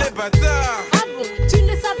envers toi. Les bâtards. Ah bon, tu ne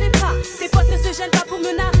le savais pas. Tes potes ne se gênent pas pour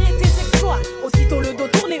me narrer tes exploits. Aussitôt le dos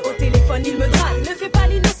tourné au téléphone, il me drague. Ne fais pas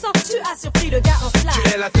l'innocent, tu as surpris le gars en flash. Tu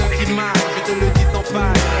es la seule qui marche, je te le dis sans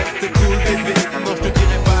faille. Reste cool bébé, sinon je te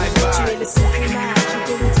dirai bye bye. Tu es le seul qui marche, je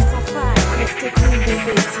te le dis sans faille. Reste cool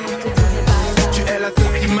bébé, sinon je te dirai bye bye. Tu es la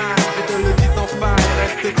seule qui marche, je te le dis sans faille.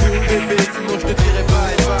 Reste cool bébé, sinon je te dirai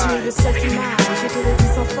bye bye. Tu es le seul qui marche, je te le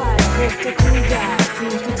dis sans faille. Reste cool gars,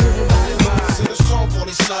 sinon je te dirai bye bye. C'est le sang pour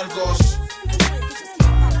les sales gosses.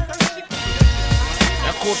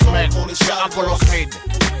 Écoute mec, c'est rap Locride.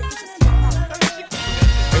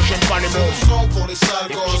 Et j'aime pas les mots. Pour les sales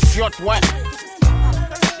les gosses. petites fiottes, ouais.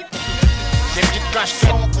 Ces petites casquettes,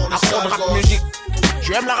 accro de rap musique.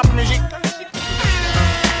 Tu aimes la rap musique?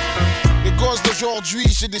 Les gosses d'aujourd'hui,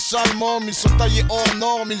 c'est des sales mômes. Ils sont taillés hors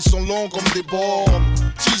normes, ils sont longs comme des bornes.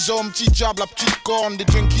 Petits hommes, petits diables, la petite corne. Des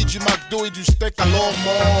junkies du McDo et du steak à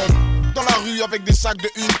l'hormone. Dans la rue avec des sacs de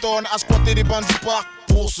 1 tonne. À squatter des bancs du parc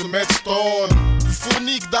pour se mettre stone. Du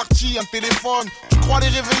fournique, d'arty, un téléphone. Tu crois les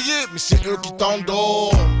réveiller, mais c'est eux qui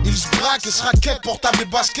t'endorment. Ils se braquent et se raquettent, portables des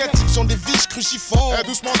baskets. Ils sont des vices cruciformes.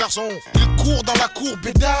 Doucement garçon. Ils courent dans la cour,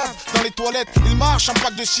 bédave. Dans les toilettes, ils marchent en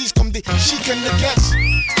pack de 6 comme des chicken nuggets.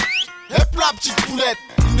 Hep la petite poulette.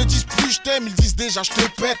 Ils ne disent plus je t'aime, ils disent déjà je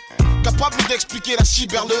te pète. Capable d'expliquer la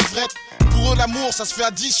cyberlevrette. Pour eux l'amour ça se fait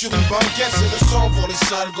à 10 sur une banquette. C'est le son pour les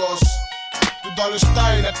sales gosses. Tout dans le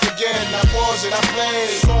style, la dégaine, la pose et la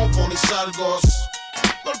play. Son pour les sales gosses.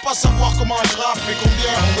 Veulent pas savoir comment je rappe mais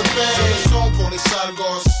combien on me paye. C'est le son pour les sales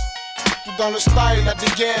gosses. Tout dans le style, la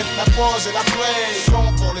dégaine, la pose et la play.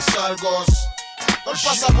 Son pour les sales gosses. Veulent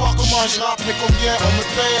pas savoir comment je rappe mais combien on me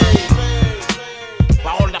paye.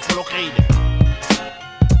 Parole d'Apollo Creed.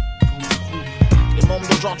 Les membres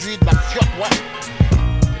d'aujourd'hui de la fiotte, ouais.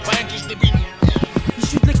 Pas un qui se débile.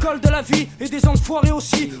 Issu de l'école de la vie et des enfoirés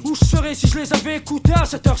aussi. Où je serais si je les avais écoutés à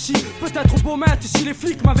cette heure-ci? Peut-être au Beaumet si les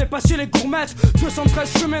flics m'avaient passé les gourmettes. 213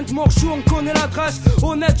 chemins de Morchou, on connaît l'adresse.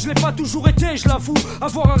 Honnête, je l'ai pas toujours été, je l'avoue.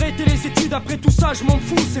 Avoir arrêté les études après tout ça, je m'en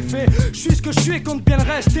fous, c'est fait. Je suis ce que je suis et compte bien le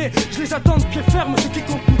rester. Je les attends de pied ferme, ceux qui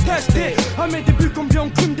comptent nous tester. À mes débuts, combien ont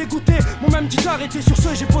cru me dégoûter. Mon même dit arrêté sur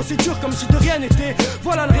ce, j'ai bossé dur comme si de rien n'était.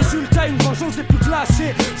 Voilà le résultat, une vengeance des plus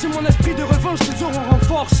glacées. C'est mon esprit de revanche qu'ils auront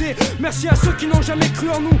renforcé. Merci à ceux qui n'ont jamais cru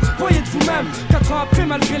en nous, voyez de vous-même. 4 ans après,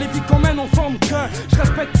 malgré les vies qu'on mène, on forme qu'un. Je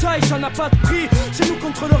respecte ça et ça n'a pas de prix. C'est nous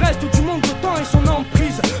contre le reste du monde, le temps et son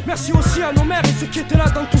emprise. Merci aussi à nos mères et ceux qui étaient là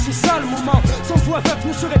dans tous ces sales moments. Sans vous, FF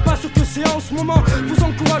ne serait pas ce que c'est en ce moment. Vos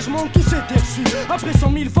encouragements, tous étaient reçus. Après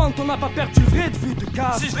 100 000 ventes, on n'a pas perdu le vrai de vue de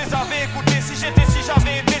casse. Si je les avais écoutés, si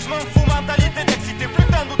j'avais été, je m'en fous, mentalité d'excité. Plus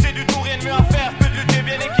d'un douter du tout, rien de mieux à faire que de lutter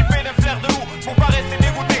bien équipé d'un flair de loup. Pour pas rester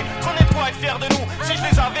dégoûté, qu'on est de quoi être fier de nous. Si je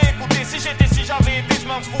les avais écoutés, si j'avais été, je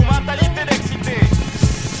m'en fous, mentalité d'excité.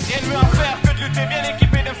 Rien de mieux à faire que de lutter bien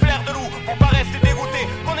équipé d'un flair de loup. Pour pas rester dégoûté,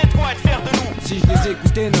 qu'on est de quoi être fier de nous. Si je les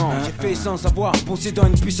écoutais, non, j'ai fait sans savoir. Possédant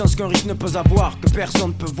une puissance qu'un riche ne peut avoir, que personne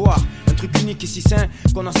ne peut voir. Un truc unique et si sain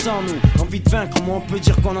qu'on a sans nous. Envie de vaincre, comment on peut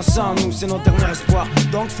dire qu'on a sans nous? C'est notre dernier espoir,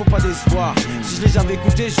 donc faut pas décevoir. Si je les avais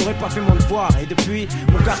écoutés, j'aurais pas fait mon devoir. Et depuis,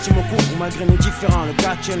 mon quartier me couvre, malgré nos différents. Le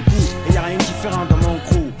gars tient le coup, et y a rien de différent dans mon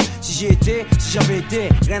crew. Si j'y étais, si j'avais été,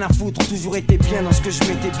 rien à foutre, toujours été bien dans ce que je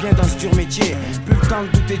mettais bien dans ce dur métier. Plus le temps de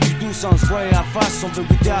douter du doux sans se voiler la face, on veut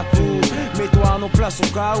goûter à tout. Mets-toi à nos places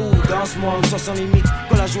au cas où, dans ce monde, soit sans limite,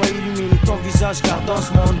 que la joie illumine ton visage, car dans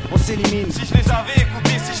ce monde, on s'élimine. Si je les avais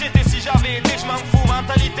écoutés, si j'avais été, je m'en fous,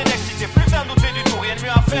 mentalité d'excité. Plus d'un douter du tout, rien de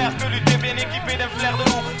mieux à faire que lutter bien équipé d'un flair de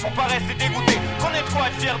loup. Pour pas rester dégoûté, qu'on est de quoi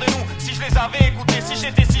être fier de nous. Si je les avais écoutés, si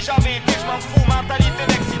j'avais été, je m'en fous, mentalité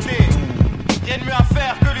d'excité. Rien de mieux à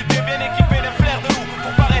faire que lutter bien équipé d'un flair de loup.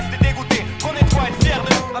 Pour pas rester dégoûté, qu'on est de quoi être fier de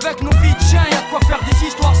nous. Avec nos vies de chiens, y'a de quoi faire des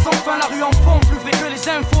histoires sans fin. La rue en fond, plus vrai que les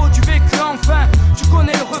infos du vécu enfin. Tu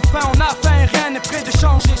connais le refrain, on a faim et rien n'est prêt de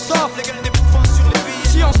changer. Sauf les gueules des bouffons sur les filles.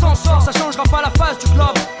 Si on s'en sort, ça changera pas la face du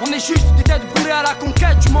globe. On est juste des têtes brûlées à la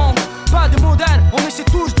conquête du monde. Pas de modèle, on essaie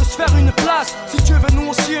tous de se faire une place. Si Dieu veut, nous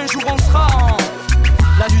aussi un jour on sera en...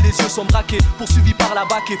 La nuit les yeux sont braqués, poursuivis par la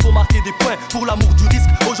baquée. Faut marquer des points pour l'amour du risque.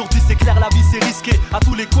 Aujourd'hui c'est clair, la vie c'est risqué. À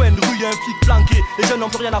tous les coins de rue y'a un flic planqué. Les jeunes n'ont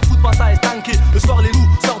plus rien à foutre, pas ça est tanké. Le soir les loups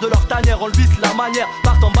sortent de leur tanière, on le visse la manière.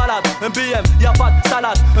 Partent en balade, un BM, y'a pas de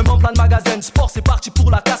salade. Un bon plan de magasin, sport c'est parti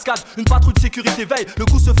pour la cascade. Une patrouille de sécurité veille, le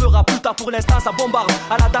coup se fera plus tard. Pour l'instant ça bombarde,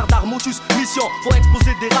 à la dardar, motus, mission. Faut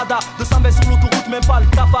exploser des radars, 220 sur l'autoroute, même pas le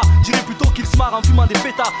cafard. J'irai plutôt qu'ils se marrent en fumant des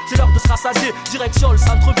pétards. C'est l'heure de se rassasier, direction le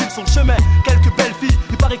centre-ville sur le chemin. Quelques belles filles,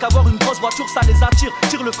 il paraît qu'avoir une grosse voiture ça les attire.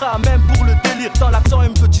 Tire le frein à même pour le délire. Dans l'action un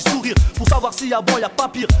petit sourire, pour savoir s'il y a bon y a pas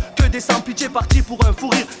pire. Que des sans pitié partis pour un fou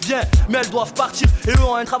rire. Bien, mais elles doivent partir et eux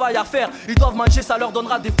ont un travail à faire. Ils doivent manger, ça leur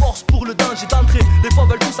donnera des forces pour le danger d'entrée. Les fois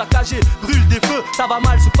veulent tout saccager, brûlent des feux, ça va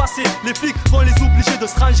mal se passer. Les flics vont les obliger de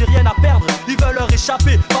se ranger, rien à perdre. Ils veulent leur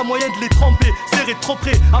échapper, pas moyen de les tromper. Serrer trop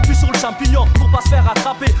près, appuie sur le champignon pour pas se faire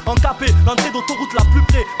attraper. Encapé, l'entrée d'autoroute la plus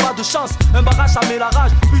près. Pas de chance, un barrage ça met la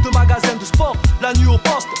rage. Plus de magasins de sport, la nuit au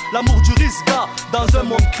poste. L'amour du risque, gars, dans un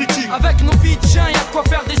monde critique. Avec nos vies de chiens, y'a de quoi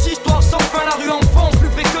faire des histoires sans fin. La rue en fond, plus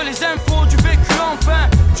vrai que les infos du vécu enfin.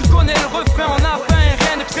 Tu connais le refrain, on a faim et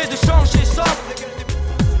rien n'est prêt de changer, sauf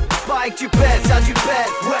pareil que tu pèses, y'a du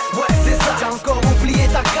pèse, ouais, c'est ça. J'ai encore oublié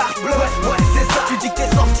ta carte bleue, ouais, c'est ça. Tu dis que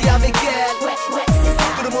t'es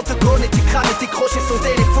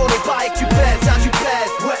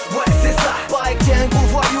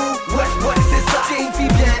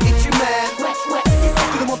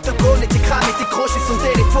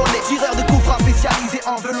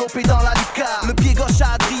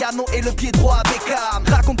Cristiano et le pied droit à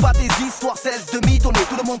Beckham. Raconte pas tes histoires, cesse de mitonner.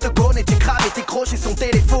 Tout le monde te connaît, t'es cramé, tes crochets sont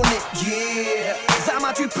téléphonés. Yeah,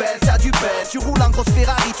 Zama tu pèses, ça tu pèses. Tu roules en grosse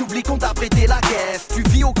Ferrari, tu oublies qu'on t'a prêté la caisse. Tu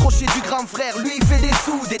vis au crochet du grand frère, lui il fait des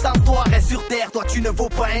sous. Détends-toi, reste sur terre, toi tu ne vaux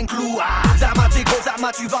pas un clou. Ah, Zama t'es gros,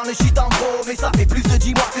 Zama tu vends le shit en gros. Mais ça fait plus de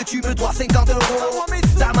 10 mois que tu me dois 50 €.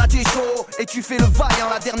 Zama t'es chaud, et tu fais le vaillant.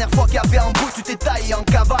 La dernière fois qu'il y avait un bruit, tu t'es taillé en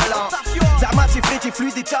cavalant. Zama t'es frais, t'es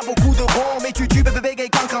fluide et t'as beaucoup de rond. Mais tu bébé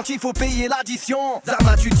quand il faut payer l'addition.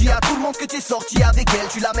 Zama tu dis à tout le monde que t'es sorti avec elle.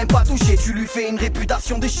 Tu l'as même pas touché, tu lui fais une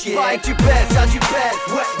réputation de chien. Ouais, tu pèses, ça tu pèses.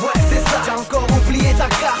 Ouais, c'est ça. J'ai encore oublié ta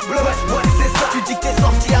carte bleue. Ouais, c'est ça. Tu dis que t'es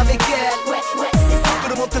sorti avec elle. Ouais, c'est ça. Tout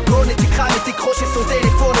le monde te connaît, tu crames et tes crochets sont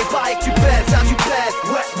téléphonés. Pareil que tu pèses, ça tu pèses.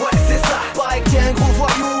 Ouais, c'est ça. Pareil que t'es un gros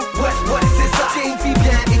voyou. Ouais, c'est ça. T'es une fille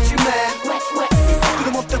bien et tu m'aimes. Ouais, c'est ça. Tout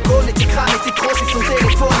le monde te connaît, tu crames et tes crochets sont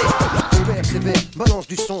téléphonés. Sévère, balance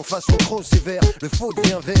du son façon trop sévère. Le faux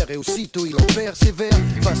devient vert et aussitôt il en persévère.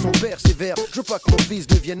 Façon persévère, je veux pas que mon fils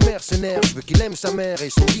devienne mercenaire. Je veux qu'il aime sa mère et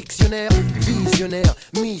son dictionnaire. Visionnaire,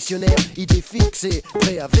 missionnaire, idée fixée,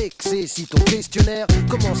 prêt à vexer. Si ton questionnaire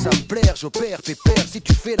commence à me plaire, j'opère pépère. Si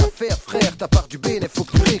tu fais l'affaire frère, ta part du bénéf faut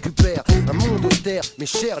que tu récupères. Un monde austère, mais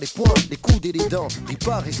cher les poings, les coudes et les dents. Pris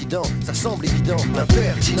pas résident, ça semble évident.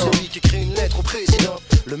 L'impertinent, celui qui écrit une lettre au président.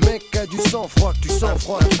 Le mec a du sang froid, que tu sens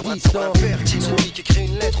froid, qui distant. Celui qui écrit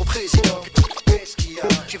une lettre au président. Qu'est-ce qu'il y a?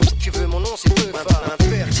 Tu veux mon nom, c'est peu pas.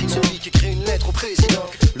 Celui qui écrit une lettre au président.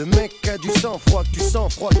 Le mec a du sang froid, que tu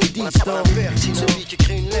sens froid, qui distant. Celui qui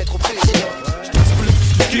écrit une lettre au président.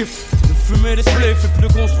 Je kiffe de fumer des spliffs et puis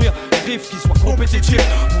de construire des riffs qui soient compétitifs.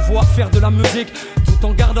 Pouvoir faire de la musique tout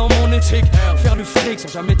en gardant mon éthique. Faire du fric sans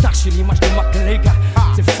jamais tâcher l'image de ma collègue.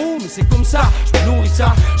 C'est fou mais c'est comme ça, je me nourris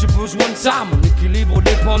ça. J'ai besoin de ça, mon équilibre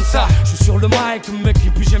dépend de ça. Je suis sur le mic mec et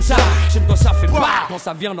puis j'aime ça. J'aime quand ça fait pas, quand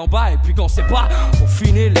ça vient d'en bas et puis quand c'est pas pour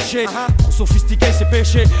finir léché. Trop sophistiqué c'est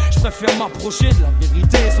péché. Je préfère m'approcher de la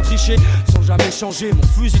vérité sans tricher, sans jamais changer mon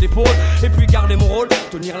fusil d'épaule. Et puis garder mon rôle,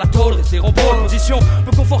 tenir la tôle, rester en pole position.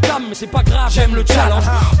 Peu confortable mais c'est pas grave, j'aime le challenge.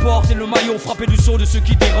 Porter le maillot, frapper du saut de ceux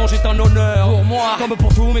qui dérangent est un honneur pour moi. Comme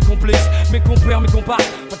pour tous mes complices, mes compères, mes comparses.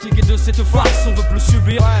 Fatigué de cette farce, on veut plus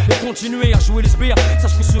subir et continuer à jouer les sbires.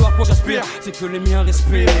 Sache que ce à quoi j'aspire, c'est que les miens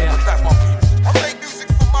respirent.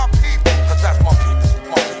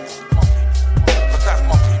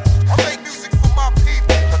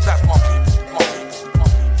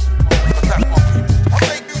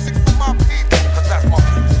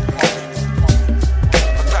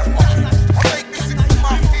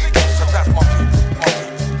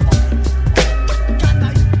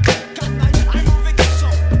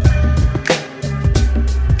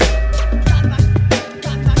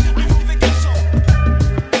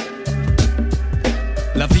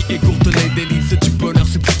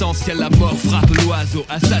 La mort frappe l'oiseau,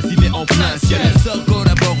 assassiné en plein ciel. Les sorts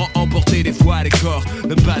collaborant, emporter des fois les corps.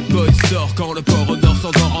 Le bad boy sort quand le port au nord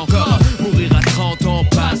s'endort encore. Mourir à 30 ans,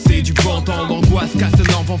 passer du bon temps d'angoisse. Casse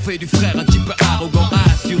l'enfant fait du frère un type arrogant.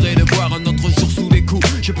 Assuré de voir un autre jour sous les coups.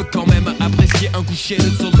 Je peux quand même apprécier un coucher de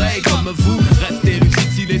soleil comme vous. Restez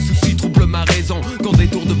lucide si les soucis troublent ma raison. Quand des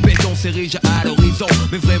tours de béton s'érigent à l'horizon.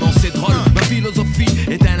 Mais vraiment c'est drôle, ma philosophie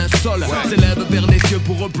est un linceul. S'élève vers les cieux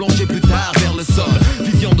pour replonger plus tard vers le sol.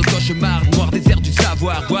 Vision de cauchemar, noir désert du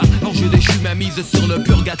savoir. Voir l'enjeu déchu, ma mise sur le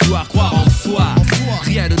purgatoire. Croire en soi,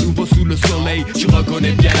 rien de nouveau sous le soleil. Tu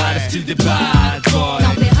reconnais bien là le style des bad boys.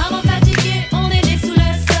 Tempérament fatigué, on est né sous le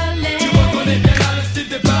soleil. Tu reconnais bien là le style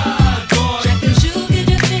des bad boys. Chaque jour que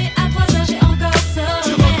Dieu fait, à 3 heures j'ai encore sommeil.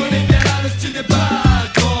 Tu reconnais bien là le style des bad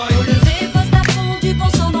boys. Au lever, poste à fond, du bon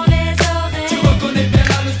son dans les oreilles. Tu reconnais bien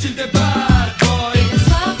là le style des bad boys. Et le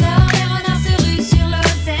soir tard, les renards se ruent sur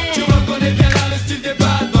l'oseille. Tu reconnais bien là le style des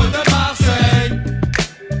bad boys de Marseille.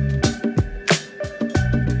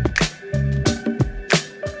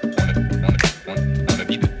 On a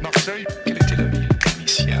dit de Marseille, quelle était la ville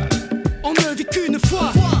initiale? On ne vit qu'une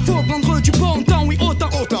fois, faut prendre du bon temps, oui autant.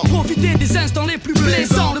 Profiter des instants les plus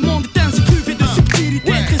plaisants. Le monde est ainsi cruvé de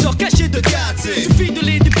subtilité, trésor caché de gâteaux. Suffit de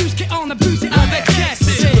les débusquer, en abuser avec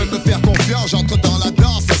excès. Tu peux me faire confiance, j'entre dans la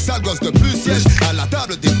danse. Sale gosse de plus siège à la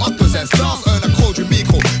table des hautes instances. Un accro du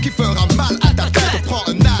micro qui fera mal à ta tête. Prends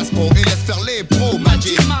un aspo et laisse faire les pros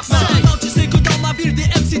magic. Maintenant tu sais que dans ma ville des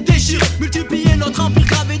MC déchirent. Multiplier notre empire,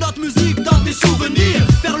 graver notre musique dans tes souvenirs.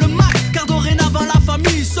 Faire le max, car dorénavant la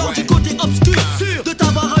famille sort du côté obscur. Sûr de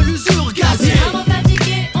t'avoir à l'usure gazier. Tempérament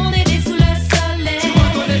fatigué, on est né sous le soleil. Tu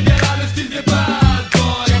reconnais bien là le style des bad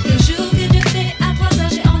boys. Chaque jour que Dieu fait, à 3 heures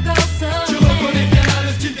j'ai encore sommeil. Tu reconnais bien là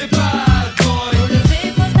le style des bad boys. Au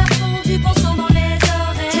lever, poste à fond, du bon son dans les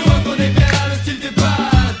oreilles. Tu reconnais bien là le style des bad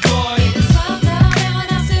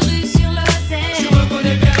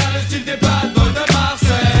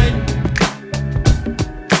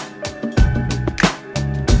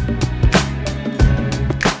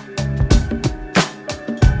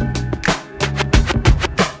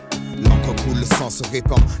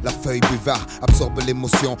fauteuil buvard absorbe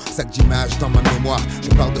l'émotion, sac d'images dans ma mémoire. Je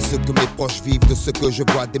parle de ce que mes proches vivent, de ce que je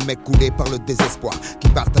vois, des mecs coulés par le désespoir, qui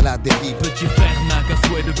partent à la dérive. Petit frère n'a qu'un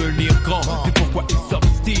souhait de devenir grand, c'est pourquoi il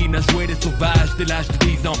s'obstine à jouer les sauvages dès l'âge de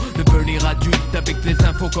 10 ans. Devenir adulte avec les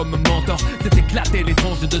infos comme mentor, c'est éclater les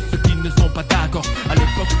tronches de ceux qui ne sont pas d'accord. À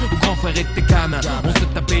l'époque où grand frère était gamin, on se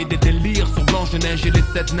tapait des délires sur Blanche-Neige et les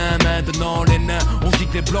 7 nains. Maintenant les nains, on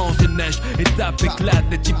gicle les blanches de neige, étape éclate,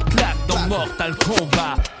 les types claquent dans Mortal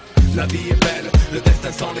Kombat. La vie est belle, le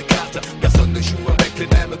destin sans les cartes. Personne ne joue avec les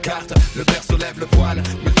mêmes cartes. Le berceau lève le voile,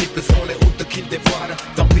 multiples sont les routes qu'il dévoile.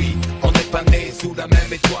 Tant pis, on n'est pas né sous la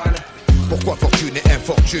même étoile. Pourquoi fortune et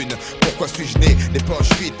infortune? Pourquoi suis-je né les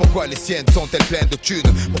poches vides? Pourquoi les siennes sont-elles pleines de thunes?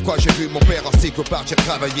 Pourquoi j'ai vu mon père en cycle partir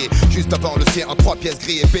travailler juste avant le sien en 3 pièces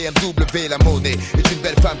gris et BMW? La monnaie est une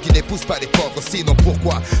belle femme qui n'épouse pas les pauvres. Sinon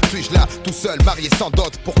pourquoi suis-je là tout seul, marié sans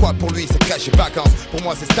dot? Pourquoi pour lui c'est crèche et vacances? Pour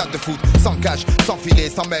moi c'est stade de foot, sans cash, sans filet,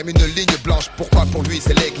 sans même une ligne blanche. Pourquoi pour lui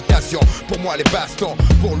c'est l'équitation? Pour moi les bastons,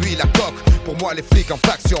 pour lui la coque. Pour moi les flics en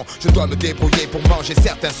faction. Je dois me débrouiller pour manger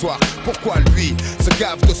certains soirs. Pourquoi lui se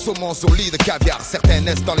gave de saumon au lit de caviar? Certains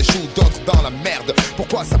naissent dans les choux, d'autres dans la merde.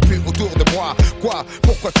 Pourquoi ça pue autour de moi? Quoi?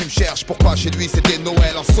 Pourquoi tu me cherches? Pourquoi chez lui c'était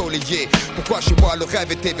Noël ensoleillé? Pourquoi chez moi le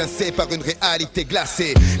rêve est évincé par une réalité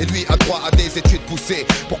glacée? Et lui a droit à des études poussées.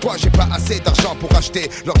 Pourquoi j'ai pas assez d'argent pour acheter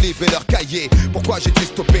leurs livres et leurs cahiers? Pourquoi j'ai dû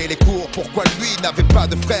stopper les cours? Pourquoi lui n'avait pas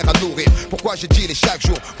de frère à nourrir? Pourquoi j'ai dit les chaque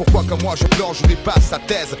jour? Pourquoi quand moi je plonge, je lui passe sa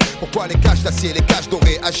thèse? Pourquoi les caches d'acier, les caches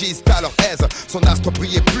dorées agissent à leur aise? Son astre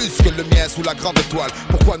brillait plus que le mien sous la grande étoile.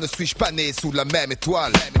 Pourquoi ne suis-je pas né sous la même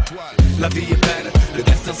étoile? La vie est belle, le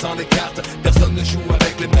destin sans les cartes. Personne ne joue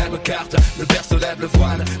avec les mêmes cartes. Le berceau lève le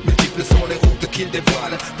voile, multiples sont les routes qu'il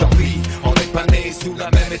dévoile. Tant pis, on n'est pas né sous la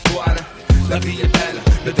même étoile. La vie est belle,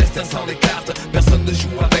 le destin sans les cartes. Personne ne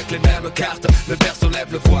joue avec les mêmes cartes. Le berceau lève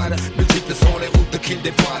le voile, multiples sont les routes qu'il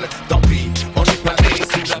dévoile. Tant pis, on n'est pas né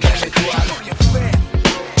sous la même étoile.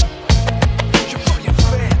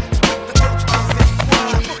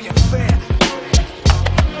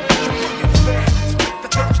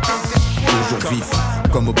 Vif,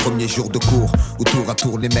 comme au premier jour de cours, où tour à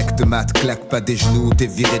tour les mecs te matent, claquent pas des genoux, t'es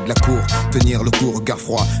viré de la cour. Tenir le coup, regard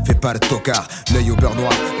froid, fais pas le tocard, l'œil au beurre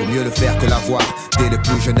noir, vaut mieux le faire que l'avoir. Dès le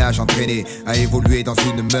plus jeune âge entraîné à évoluer dans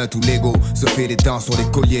une meute où l'ego se fait les dents sur les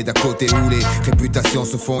colliers d'à côté, où les réputations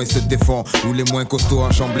se font et se défont, où les moins costauds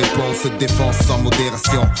enjambent les ponts, se défoncent sans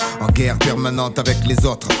modération, en guerre permanente avec les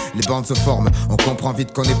autres. Les bandes se forment, on comprend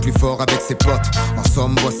vite qu'on est plus fort avec ses potes. En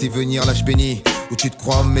somme, voici venir l'âge béni, où tu te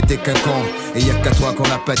crois mais t'es qu'un con, et y'a qu'à toi qu'on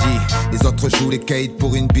n'a pas dit. Les autres jouent les kites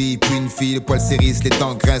pour une bille, puis une fille, le poil s'érisse, les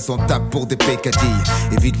dents grincent, on tape pour des pécadilles.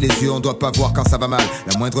 Évite les yeux, on doit pas voir quand ça va mal.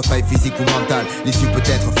 La moindre faille physique ou mentale, l'issue peut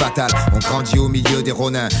être fatale. On grandit au milieu des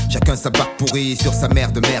ronins, chacun sa barque pourrie sur sa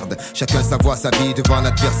mère de merde. Chacun sa voix, sa vie, devant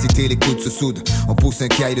l'adversité, les coudes se soudent. On pousse un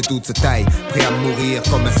caille de toute sa taille, prêt à mourir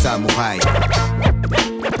comme un samouraï.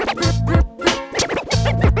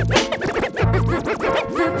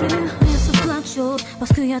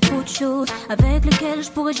 Parce qu'il y a trop de choses avec lesquelles je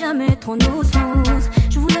pourrais jamais être en osmose.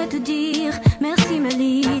 Je voulais te dire merci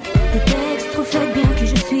Menelik, des textes trop faits bien qui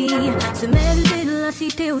je suis. Se mêler de la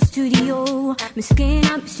cité au studio, mais ce qu'est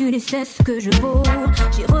là, monsieur, c'est ce que je vaux.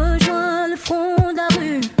 J'ai rejoint le front de la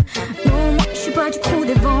rue. Non, moi je suis pas du crew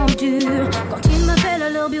des vendus. Quand ils m'appellent à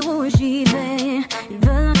leur bureau, j'y vais. Ils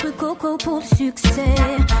veulent un truc coco pour le succès.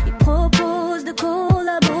 Ils proposent de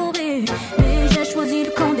collaborer, mais j'ai choisi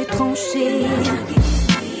le camp des tranchées.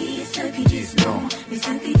 Ceux qui disent non, mais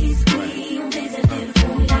ceux qui disent oui ont déserté le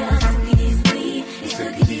fond. Il y a ceux qui disent oui et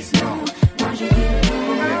ceux qui disent non. Moi j'ai dit non.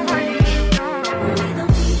 Mon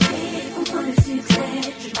identité contre le succès,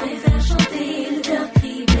 je préfère chanter le cœur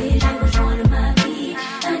criblé. J'ai rejoint le maquis,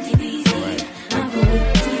 indivisible,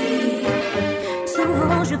 incorruptible.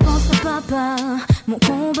 Souvent je pense à papa, mon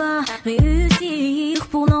combat, réussir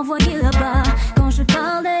pour l'envoyer là-bas. Quand je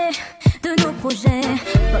parlais de nos projets,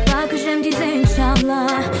 papa que j'aime disait Inch'Allah.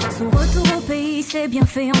 Son retour au pays s'est bien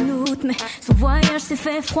fait en août, mais son voyage s'est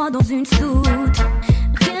fait froid dans une soute.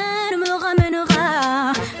 Rien ne me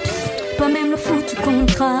ramènera, pas même le foot du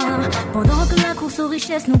contrat. Pendant que la course aux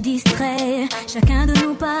richesses nous distrait, chacun de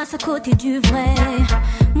nous passe à côté du vrai.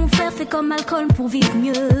 Mon frère fait comme Malcolm pour vivre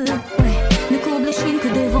mieux, ouais, ne courbe les chines que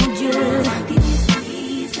devant Dieu. Ceux qui disent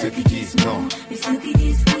oui, ceux qui disent non, mais ceux qui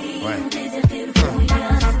disent oui ont déserté le fond. Il y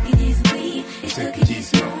a ceux qui disent oui et ceux qui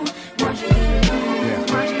disent non. Moi j'ai dit non,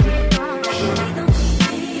 moi j'ai dit non.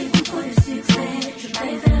 L'identité contre le succès, je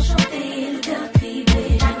préfère chanter le cœur criblé.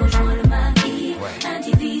 J'ai rejoint le maquis,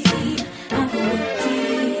 indivisible,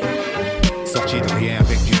 incorruptible. Sorti de rien viens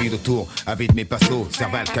avec du vide autour, avide mes passos,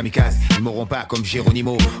 cerval, kamikaze, ils m'auront pas comme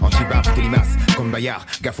Geronimo, anti-baf, télimace, comme Bayard,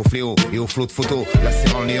 gaffe au fléau et au flot de photos, là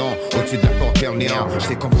c'est en néant, au-dessus de la porte vers le néant, je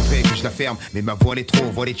sais qu'on voudrait que je la ferme, mais ma voix est trop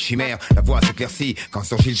voilée de chimère, la voix s'éclaircit quand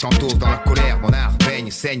surgit le chanteau dans la colère, mon art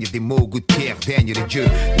baigne, saigne des mots, goût de pierre, daigne les dieux,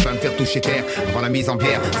 ne pas me faire toucher terre, avant la mise en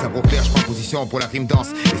bière, sabre clair, je prends position pour la rime danse,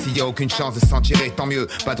 et s'il y a aucune chance de s'en tirer, tant mieux,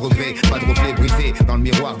 pas de regret, pas de reflet brisé, dans le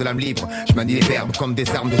miroir de l'âme libre, je manie les verbes comme des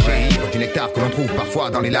armes de jet, du nectar que l'on trouve parfois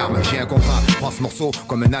dans les larmes, j'ai un contrat, prends ce morceau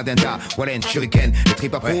comme un addenda, Wallen, Shurik'n, les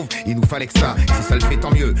tripes approuvent, il nous fallait que ça, si ça le fait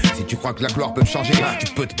tant mieux, si tu crois que la gloire peut me changer,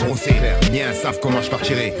 tu peux te brosser, les miens savent comment je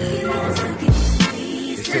partirai.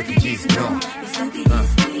 Et ceux qui disent non, le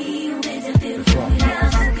fond,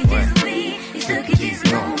 ouais, et ceux qui disent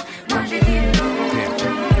non, moi j'ai dit non.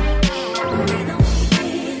 On est dans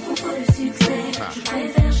l'idée contre le succès, je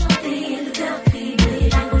préfère chanter le cœur criblé,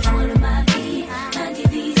 j'ai rejoint le mari,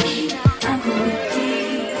 indivisible,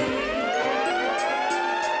 incorruptible.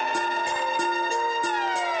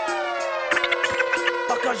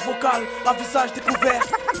 Braquage vocal, à visage découvert.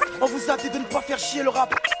 On vous a dit de ne pas faire chier le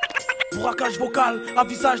rap. Braquage vocal, à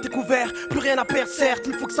visage découvert. Plus rien à perdre, certes,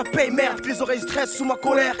 il faut que ça paye, merde. Que les oreilles stressent sous ma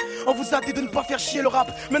colère. On vous a dit de ne pas faire chier le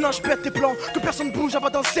rap. Maintenant je pète tes plans, que personne bouge avant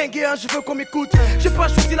dans 5 et 1, je veux qu'on m'écoute. J'ai pas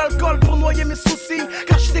choisi l'alcool pour noyer mes soucis,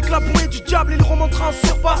 car je sais que la bouée du diable il remontera en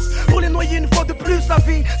surface. Pour les noyer une fois de plus, la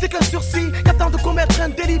vie c'est qu'un sursis qu'attend de commettre un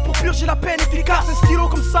délit pour purger la peine efficace. Un stylo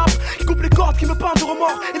comme ça qui coupe les cordes, qui me peint de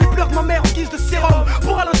remords et les pleurs de ma mère en guise de sérum.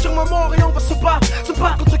 Pour ralentir ma mort et on va se battre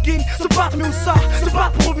contre qui, se battre mais où ça, se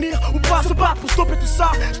battre pour revenir ou pas, se battre pour stopper tout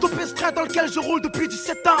ça. Stopper ce train dans lequel je roule depuis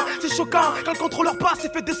 17 ans. C'est choquant quand le contrôleur passe et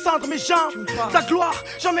fait descendre mes jambes. La gloire,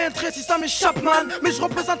 jamais un trait si ça m'échappe man. Mais je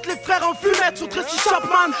représente les frères en fumette sur Tracy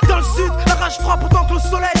Chapman. Dans le sud, la rage frappe autant que le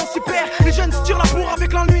soleil on s'y perd. Les jeunes se tirent la bourre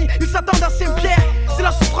avec l'ennui, ils s'attendent à Saint-Pierre. C'est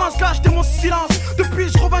la souffrance que acheté mon silence. Depuis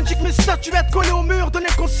je revendique mes statuettes collées au mur de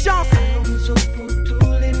l'inconscience. Pour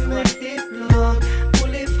tous les mecs des blancs, pour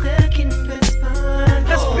les frères qui ne pèsent pas.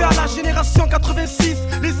 Respect à la génération 86,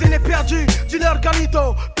 les aînés perdus, dealer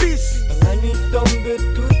Galito, peace. La nuit tombe,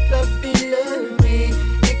 toute la ville brille.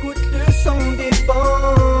 Écoute le son des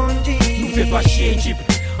bandits. Nous fais pas chier, Jeep.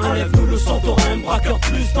 Enlève-nous le son, t'auras un braqueur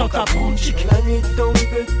plus dans ta boutique. La nuit tombe,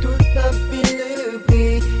 toute la ville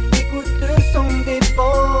brille. Écoute le son des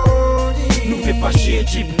bandits. Nous fais pas chier,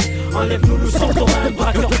 Jeep. Enlève-nous le son, t'auras un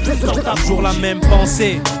braqueur plus dans ta boutique. Toujours la même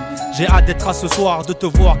pensée. J'ai hâte d'être à ce soir, de te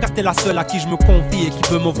voir, car t'es la seule à qui je me confie et qui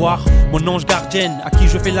peut me voir. Mon ange gardienne, à qui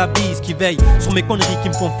je fais la bise, qui veille sur mes conneries qui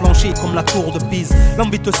me font flancher comme la tour de Pise.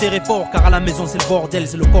 L'envie te serrer fort, car à la maison c'est le bordel,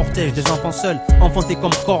 c'est le cortège des enfants seuls, enfantés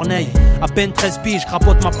comme Corneille. À peine 13 piges,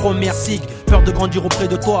 crapote ma première cig. Peur de grandir auprès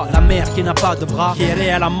de toi, la mère qui n'a pas de bras. Quiere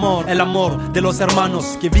el amor de los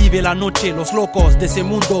hermanos, que vive la noche, los locos de ese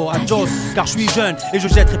mundo, adios. Car je suis jeune et je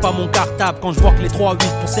jetterai pas mon cartable quand je vois que les 3-8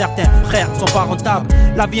 pour certains frères ne sont pas rentables.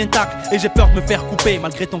 La vie intacte et j'ai peur de me faire couper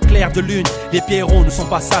malgré ton clair de lune. Les pierrots ne sont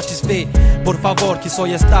pas satisfaits. Por favor, que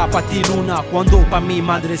soy esta pa ti luna, cuando pa mi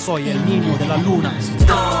madre soy el niño de la luna.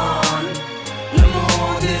 Le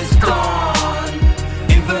monde est stone.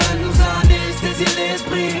 Ils veulent nous anesthésier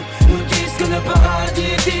l'esprit, nous disent que le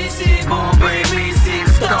paradis est ici. Bon baby, sing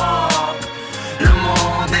stop. Le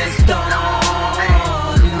monde est stone.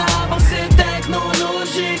 Une avancée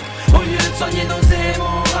technologique au lieu de soigner nos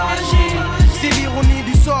hémorragies. C'est l'ironie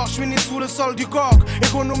du sort, je suis né sous le sol du coq.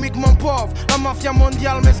 Économiquement pauvre, la mafia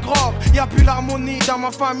mondiale m'escroque. Y'a plus l'harmonie dans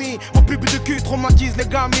ma famille. Mon pub de cul traumatise les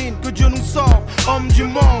gamines. Que Dieu nous sauve, homme du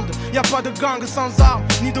monde. Y'a pas de gang sans armes,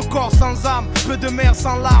 ni de corps sans âme. Peu de mer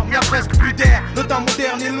sans larmes, y'a presque plus d'air. Le temps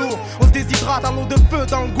moderne est lourd, on se déshydrate à l'eau de feu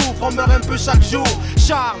dans le gouffre. On meurt un peu chaque jour.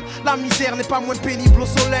 Charme, la misère n'est pas moins pénible au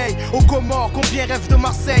soleil. Aux Comores, combien rêvent de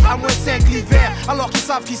Marseille à moins 5 l'hiver. Alors qu'ils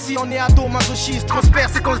savent qu'ici on est ado masochiste. Prospère,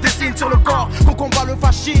 c'est qu'on se dessine sur le corps, qu'on combat le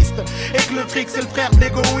fasciste. Et que le fric c'est le frère de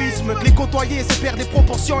l'égoïsme. Que les côtoyer c'est perdre des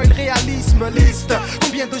proportions et le réalisme. Liste,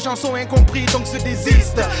 combien de gens sont incompris donc se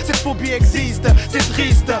désistent. Cette phobie existe, c'est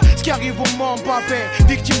triste. Ce qui arrive au monde papé,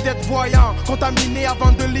 victime d'être voyant. Contaminé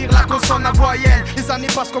avant de lire la consonne à voyelle. Les années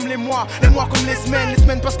passent comme les mois comme les semaines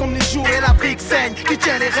passent comme les jours. Et l'Afrique saigne, qui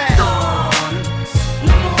tient les rênes. Le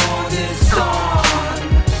monde est stone.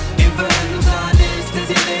 Ils veulent nous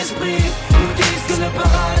anesthésier l'esprit, nous disent que le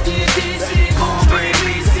paradis est ici. Bon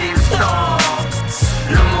baby, sing stop.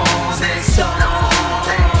 Le monde est stone.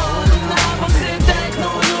 Une avancée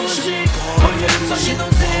technologique au lieu de soigner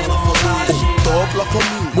nos hémorragies. Top la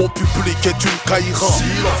famille, mon public est une caïra. Si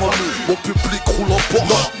la famille, mon public roule en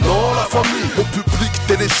Porsche. Non, la famille, mon public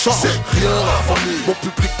télécharge. C'est rien la famille, mon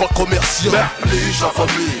public pas commercial. Néglige la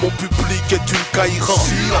famille, mon public est une caïra.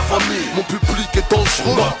 Si la famille, mon public est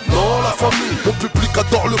dangereux. Non, la famille, mon public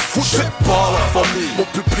adore le foot. C'est pas la famille, mon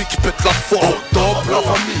public pète la forme. Top la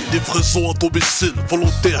famille, livraison à domicile,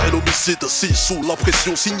 volontaire et l'homicide. Si sous la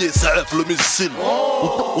pression signée, ça lève le missile.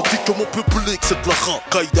 On dit que mon public c'est de la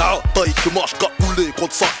racaille. Taille qui marche caoulé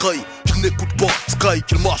contre sa caille. Qu'il n'écoute pas Sky,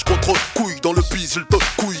 qu'il marche contre couille. Dans le bise il te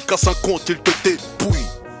couille, qu'à 50 il te dépouille.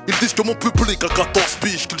 Ils disent que mon public a 14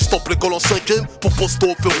 piges, qu'ils stoppent l'école en 5ème pour poster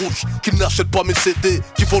au feu rouge, qu'ils n'achètent pas mes CD,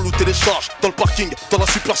 qu'ils volent ou téléchargent dans le parking, dans la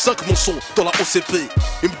Super 5 mon son, dans la OCP.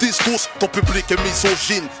 Ils me disent tous, ton public est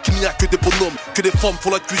misogyne, qu'il n'y a que des bonhommes, que les femmes font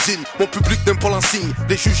la cuisine. Mon public n'aime pas l'insigne,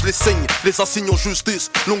 les juges les saignent, les assignent en justice,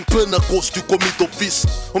 longue peine à cause du commis d'office.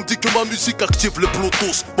 On me dit que ma musique active les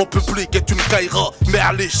Bluetooth, mon public est une caïra, mais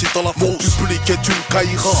allez c'est dans la frousse. Mon public est une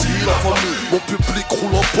caïra, si la famille, mon public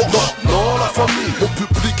roule en Porsche. Non, la famille, mon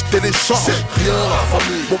public télécharge. C'est rien la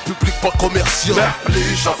famille, mon public pas commercial.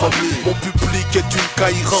 Néglige la famille, mon public est une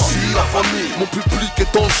caïra. Si la famille, mon public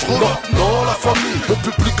est dangereux. Non, la famille, mon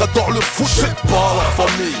public adore le foot. C'est pas la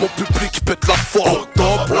famille, mon public pète la forme.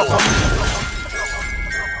 Top la famille.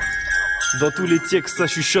 Dans tous les textes ça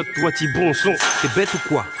chuchote, Wati bon son. T'es bête ou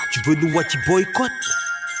quoi? Tu veux nous Wati boycott?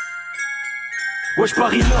 Wesh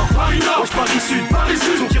Paris Nord, wesh Paris Sud,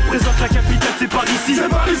 son qui représente la capitale c'est par ici.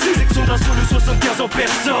 Section d'assaut le 75 en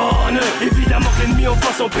personne. Évidemment que l'ennemi en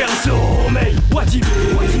face en perso. Mais Watibé,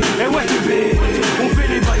 Watibé, on fait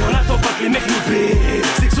les bails, on attend pas que les mecs nous paient.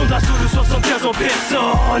 Section d'assaut le 75 en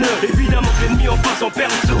personne. Évidemment que l'ennemi en face en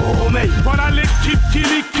perso. Mais voilà l'équipe qui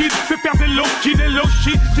liquide, fait perdre des low-key, des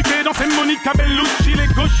low-shit, qui fait danser Monica Bellucci, les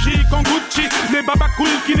gauchis, Kanguchi, les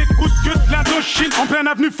babacools qui n'écoutent que de l'Indochine. En pleine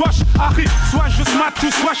avenue Foch, Harry, soit je smack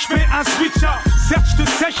ou soit je fais un switch. Certes je te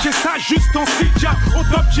sèche et ça juste en sitcha. Au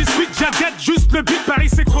top j'y switch, j'arrête juste le beat. Paris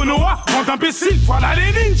c'est chronoa, bande d'imbéciles, voilà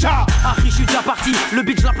les ninjas. Harry je suis déjà parti, le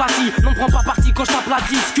beat je l'aplatis. Non prends pas parti quand je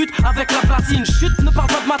t'aplatis. Discute avec la platine, chute ne parle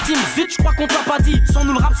pas de ma team. Zit je crois qu'on te l'a pas dit. Sans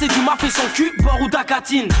nous le rap c'est du mafé sans cul, bord ou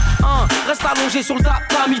d'acatine. Reste allongé sur le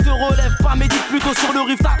tatami, te relève pas, médite plutôt sur le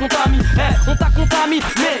riff, t'as contamine. On t'a contamine,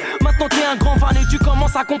 mais maintenant t'es un grand fan et tu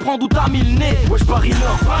commences à comprendre où t'as mis le nez. Wesh Paris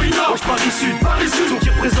Nord, wesh Paris Sud, son qui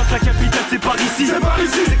représente la capitale c'est par ici.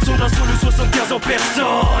 Section d'assaut le 75 en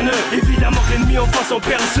personne. Évidemment que l'ennemi en face en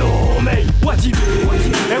perso. Mais Watibé,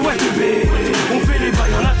 Watibé, on fait les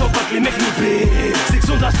bails, on attend pas que les mecs nous paient.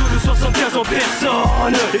 Section d'assaut le 75 en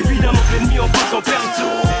personne. Évidemment que l'ennemi en face en perso.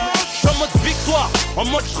 J'suis en mode victoire, en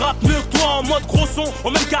mode j'rappe mieux que toi, en mode gros son, au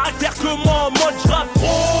même caractère que moi, en mode j'rappe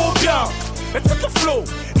trop bien. Et c'est le flow,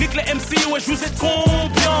 nique les MC, ouais je vous ai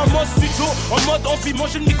combien. En mode studio, en mode envie,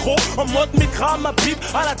 manger le micro. En mode micra, ma pipe,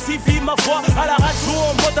 à la TV, ma voix, à la radio.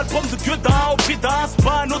 En mode album de Gueudin, au prix d'un, c'est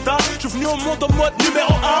pas anodin. J'suis venu au monde en mode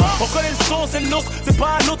numéro 1. On connaît le son, c'est le nôtre, c'est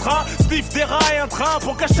pas un autre. Sniff des rats et un train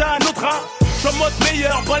pour cacher un autre. J'suis en mode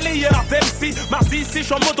meilleur, balayeur d'MC. Mardi ici,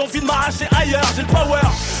 j'suis en mode envie de m'arracher ailleurs. J'ai le power,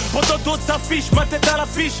 pendant d'autres s'affichent, ma tête à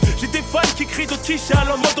l'affiche. J'ai des fans qui crient de Tisha,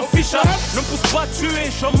 en mode official. Ne me pousse pas à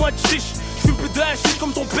tuer, j'suis en mode chiche. J'fume plus de hashish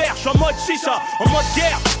comme ton père, j'suis en mode chicha, en mode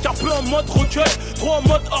guerre, car peu en mode recueil, trop en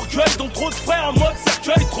mode orgueil, donc trop de frères en mode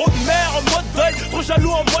cercueil, trop de mères en mode deuil, trop jaloux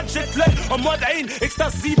en mode jet lag, en mode haine,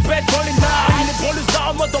 ecstasy, bête dans les narines, les branleurs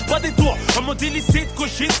en mode en bas des tours, en mode illicite,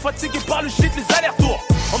 cochise, fatigué par le shit, les allers-retours,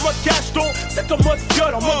 en mode cacheton, c'est en mode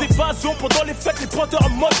viol, en mode évasion, pendant les fêtes, les pointeurs en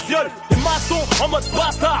mode viol, les matons en mode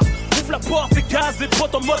bâtard. Ouvre la porte et gaz les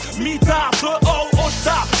potes en mode mitard. Dehors ou au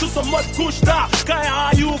star, tous en mode couche-tard. Carre,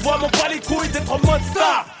 vraiment pas les couilles d'être en mode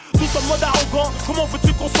star. Tous en mode arrogant, comment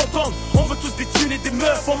veux-tu qu'on s'entende? On veut tous des thunes et des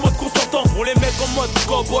meufs en mode consentant. Pour les mecs en mode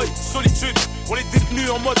cowboy, solitude. Pour les détenus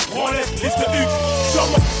en mode branlette, liste de Hugues. J'suis en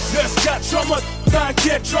mode 9-4, j'suis en mode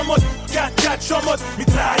t'inquiète, j'suis en mode 4-4, j'suis en mode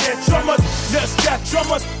mitraillette, j'suis en mode 9-4, j'suis en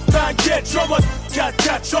mode t'inquiète, j'suis en mode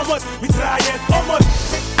 4-4, j'suis en mode mitraillette, en mode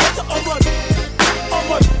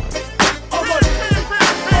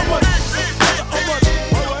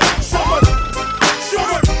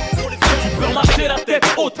tu peux marcher la tête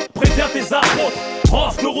haute, préserve tes apôtres.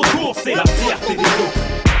 Rohff de retour, c'est la fierté des autres.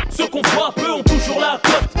 Ceux qu'on voit peu ont toujours la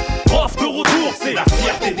cote. Rohff de retour, c'est la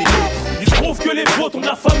fierté des autres. Ils trouvent que les vôtres ont de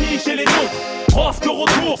la famille chez les nôtres. Rohff de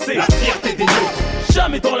retour, c'est la fierté des nôtres.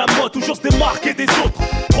 Jamais dans la mode, toujours se démarquer des autres.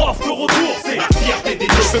 Rohff de retour, c'est la fierté des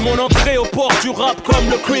nôtres. Je fais mon entrée au port du rap comme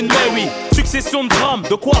le Queen Mary. Succession de drames,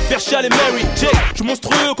 de quoi faire chialer Mary J. Je suis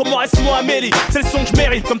monstrueux comme reste-moi Amélie. C'est le son que je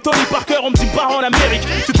mérite, comme Tony Parker, on me dit pas en Amérique.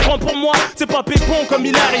 Tu te prends pour moi, c'est pas pépon comme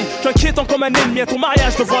Hillary. J'inquiétant comme un ennemi à ton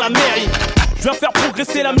mariage devant la mairie. Je viens faire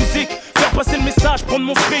progresser la musique, faire passer le message, prendre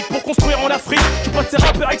mon fric pour construire en Afrique. Je suis pas de ces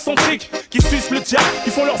rappeurs excentriques qui sucent le diable,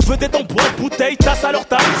 qui font leur vedette en boîte, bouteille, tasse à leur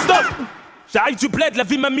table. Stop! J'arrive du bled, la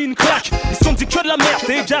vie m'a mis une claque. Ils sont dit que de la merde,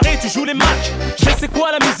 t'es égaré, tu joues les macs. Je sais c'est quoi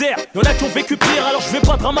la misère, y'en a qui ont vécu pire. Alors je vais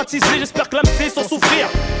pas dramatiser, j'espère que l'âme sait sans souffrir.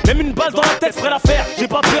 Même une balle dans la tête ferait l'affaire. J'ai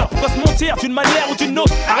pas peur, pourquoi se mentir d'une manière ou d'une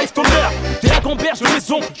autre. Arrive ton heure, t'es la gamberge de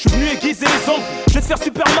maison. Je suis venu aiguiser les ongles. Je vais te faire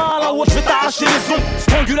super mal à je vais t'arracher les ongles.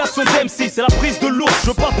 Strangulation d'MC, c'est la prise de l'ours. Je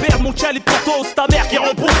veux pas perdre mon calibre pour toi, c'est ta mère qui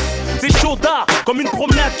rembourse. C'est chaud d'art, comme une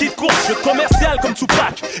promenade qui te course. Je suis commercial comme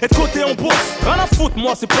Tupac, être coté en bourse. Rien à foutre,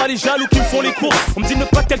 moi, c'est pas les jaloux qui me font les courses. On me dit ne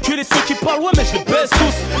pas calculer ceux qui parlent, ouais, mais je les baisse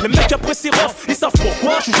tous. Les mecs après c'est Rohff, ils savent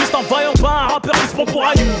pourquoi. Je suis juste un vaillant bas, un rappeur qui se prend pour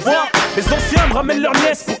un youva. Les anciens me ramènent leur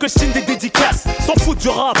nièce pour que je signe des dédicaces. S'en foutent du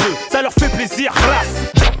rap, ça leur fait plaisir,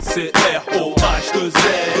 race. C'est R-O-H-2-Z.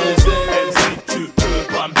 Même si tu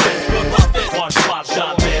peux pas me taire, moi je parle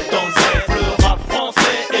jamais dans le zèle. Le rap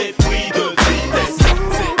français est pris de vitesse.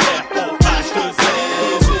 C'est R-O-H-2-Z.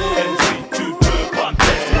 Même si tu peux pas me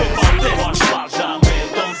taire, moi je parle jamais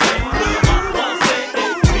dans le zèle. Le rap français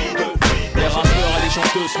est pris de vitesse. Les rappeurs et les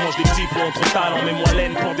chanteuses mangent des petits pots entre talents. Mets-moi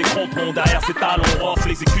laine pour des crampons derrière ces talons. Rohff,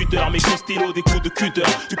 l'exécuteur, mes coups stylo, des coups de cutter.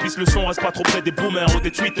 Tu pisses le son, reste pas trop près des boomers ou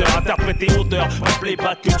des tweeters. Interpréter auteur, pas de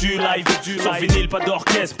playback que du live. Sur vinyle, pas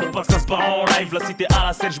d'orchestre pour pas que ça se part en live. La cité à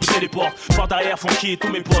la scène, je me téléporte. Par derrière, Fonky et tous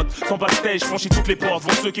mes potes. Sans backstage, franchis toutes les portes.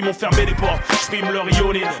 Vont ceux qui m'ont fermé les portes. Je frime le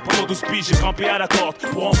rionné. Pendant 12 piges, j'ai grimpé à la corde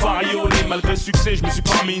pour en farionner. Malgré le succès, je me suis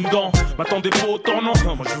pas mis une dent. M'attendez pas autant, non.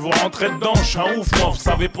 Moi je vais vous rentrer dedans. Je suis un ouf, moi, vous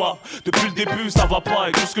savez pas. Depuis le début, ça va pas.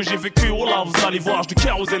 Et tout ce que j'ai vécu, oh là, vous allez voir. J'ai du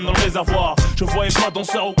kérosène dans le réservoir. Je voyais pas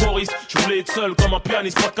danseur ou choriste. Je voulais être seul comme un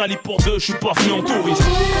pianiste. Pas calibre pour deux, je suis pas venu en touriste.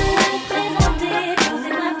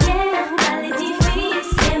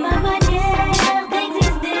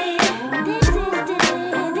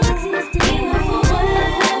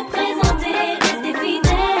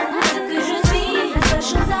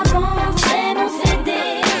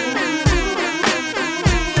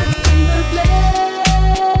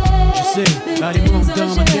 Allez, monte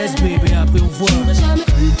dans ma caisse, bébé, après on voit. J'aurais jamais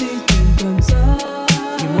cru que t'étais comme ça.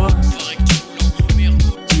 Dis-moi.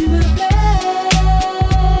 Tu me plais.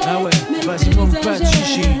 Ah ouais, vas-y, monte pas de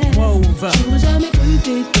chichi. Dis-moi où on va. J'aurais jamais cru que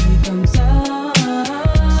t'étais comme ça.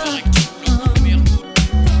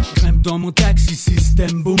 Grimpe dans mon taxi,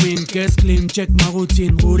 système booming. Caisse clean, check ma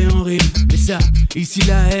routine, rouler en rime. Mais ça, ici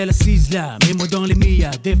là, elle assise là. Mets-moi dans les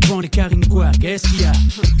Mia, devant les K.Reen quoi. Qu'est-ce qu'il y a?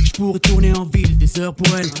 J'pourrais tourner en ville, des heures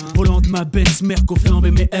pour elle. Volant de ma Benz, Merco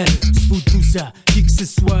flambé, mais elle se fout tout ça. Qui que ce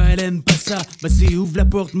soit, elle aime pas ça. Vas-y, ouvre la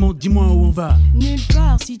porte, monte, dis-moi où on va. Nulle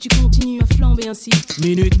part si tu continues à flamber ainsi.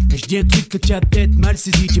 Minute, et je dis un truc que tu as peut-être mal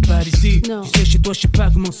saisi. T'es pas d'ici, tu sais, chez toi, je sais pas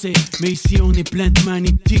comment c'est. Mais ici, on est plein de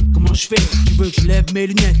magnétiques. Comment je fais? Tu veux que je lève mes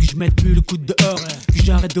lunettes, que je mette plus le coude dehors, que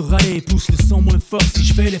j'arrête de râler et pousse le son moins fort si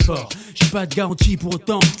je fais l'effort. J'ai pas de garantie pour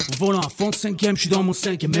autant. En volant à fond de 5ème, je suis dans mon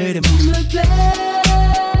 5ème élément. Tu me plais.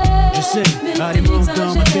 Je sais, allez monte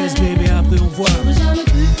dans ma caisse, bébé, après on voit. J'aurais jamais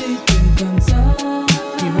cru que t'étais comme ça.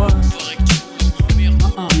 Dis-moi.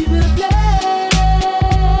 Tu me plais.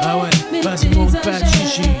 Ah ouais, vas-y monte pas de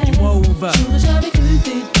chichi, dis-moi où on va. J'aurais jamais cru que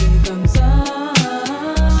t'étais comme ça.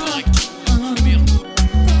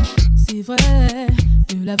 C'est vrai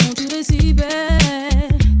que l'aventure est si belle.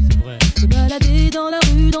 C'est vrai. Se balader dans la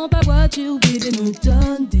rue, dans ta voiture, bébé me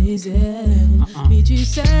donne des ailes. Mais tu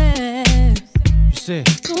sais,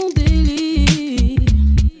 ton délit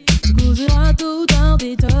causera tôt ou tard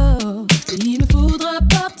des torts. Et il me faudra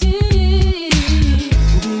partir.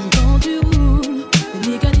 Oh bébé, quand tu roules, la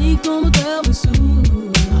mécanique, ton moteur me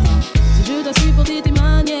saoule. Si je dois supporter tes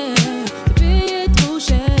manières, te payer trop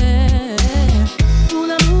cher pour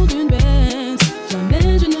l'amour d'une bête,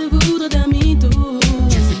 jamais je ne voudrais d'un mytho.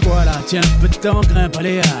 Tu fais quoi là? Tiens un peu de temps, grimpe,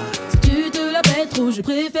 allez à. Si tu te la pètes trop, je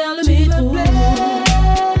préfère le métro.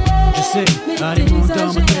 Je sais, allez monte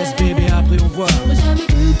dans ma caisse, bébé, après on voit. J'aurais jamais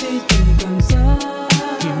cru que t'étais comme ça.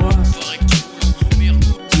 Dis-moi.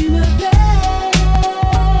 Tu me plais.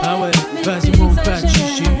 Ah ouais, vas-y monte pas de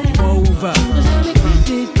chichi, dis-moi où on va. J'aurais jamais cru que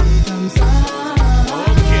t'étais comme ça.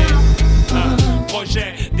 Ok,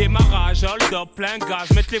 projet, démarrage, hold up, plein gaz,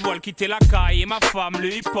 mettre les voiles, quitter la caille et ma femme,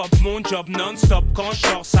 le hip-hop, mon job non-stop. Quand je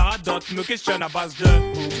sors, ça radote, me questionne à base de.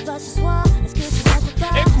 Tu vas ce soir, est-ce que tu rentres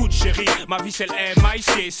pas? Écoute chérie, ma vie c'est le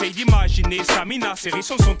MIC. Essaye d'imaginer Samina, série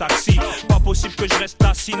sans son taxi. Pas possible que je reste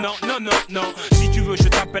assis, non, non, non, non. Si tu veux je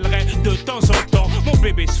t'appellerai de temps en temps. Mon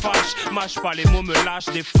bébé se fâche, mâche pas les mots, me lâche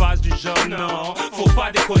des phases du genre non. Faut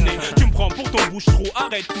pas déconner, tu me prends prends pour ton bouche-trou.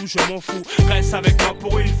 Arrête tout, je m'en fous. Reste avec moi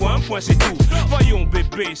pour une fois, un point c'est tout. Voyons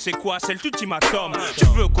bébé, c'est quoi, c'est l'ultimatum. Tu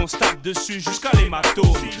veux qu'on se tape dessus jusqu'à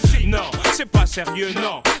l'hématome? Non, c'est pas sérieux,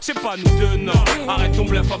 non, c'est pas nous deux, non. Arrête ton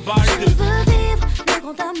bluff à balle de... Je veux vivre le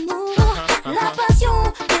grand amour, la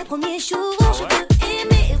passion des premiers jours. Je veux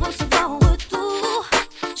aimer et recevoir en retour.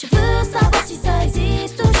 Je veux savoir si ça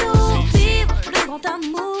existe toujours. Vivre le grand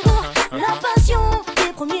amour, la passion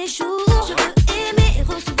des premiers jours. Je veux aimer et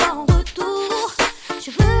recevoir en retour.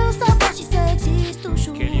 Je veux savoir si ça existe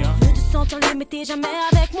toujours. Je veux te sentir le mais t'es jamais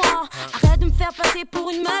avec moi. Arrête de me faire passer pour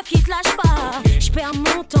une meuf qui te lâche pas. Je perds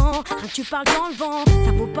mon temps, rien que tu parles dans le vent.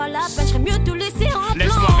 Ça vaut pas la peine, j'aurais mieux te laisser en blanc.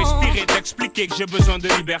 Laisse-moi respirer, t'expliquer que j'ai besoin de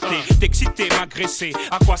liberté. T'exciter, m'agresser,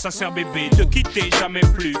 à quoi ça sert bébé? Te quitter, jamais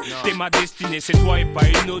plus. T'es ma destinée, c'est toi et pas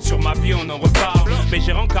une autre. Sur ma vie on en reparle. Mais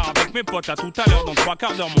j'ai rencard avec mes potes à tout à l'heure. Dans 3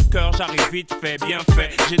 quarts d'heure mon cœur, j'arrive vite fait, bien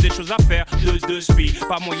fait. J'ai des choses à faire, de spi.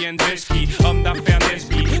 Pas moyen de ski, homme d'affaires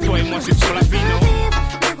d'esprit. Toi et moi c'est sur la vie, non?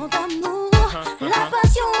 Le grand amour, la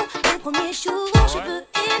passion des premiers jours. Je veux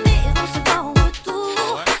aimer et recevoir en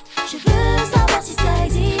retour. Je veux savoir si ça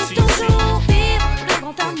existe toujours. Vivre le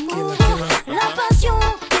grand amour, la passion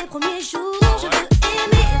des premiers jours. Je veux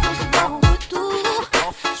aimer et recevoir en retour.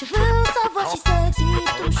 Je veux savoir si ça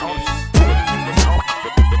existe toujours.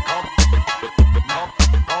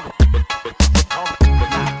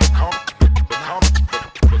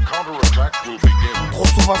 Trop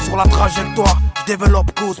souvent sur la trajectoire, je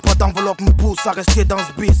développe cause, pas d'enveloppe me pousse à rester dans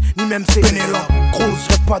ce bis, ni même c'est Pénélope. Cruz, je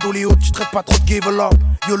rêve pas d'Hollywood, je traite pas trop de give up.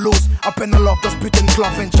 You lose, à peine alors dans ce putain de club,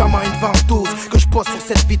 Benjamin une ventouse. Que je pose sur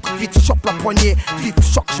cette vitre, vite chope la poignée, vif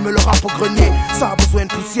choc, je me le rappe au grenier. Ça a besoin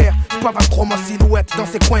de poussière, je pavane trop ma silhouette dans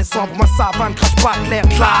ces coins sombres, ma savane crache pas clair,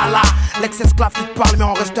 là. L'ex-esclave qui te parle mais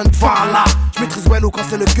on reste un devant là. Je maîtrise well quand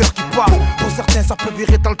c'est le cœur qui parle. Pour certains ça peut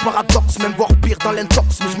virer dans le paradoxe, même voire pire dans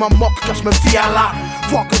l'intox. Mais je m'en moque car je me fie à la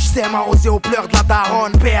fois que je sais m'arroser aux pleurs de la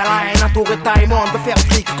daronne. PLA, entouré Taïmon, de faire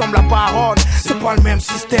fric comme la baronne. C'est pas le même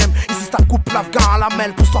système, ici ça coupe l'afghan à la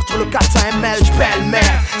mêle. Pour sortir le 400 ml, j'pelle merde.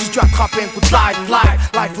 Si tu attrapes un coup de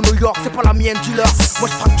life au New York, c'est pas la mienne dealer. Moi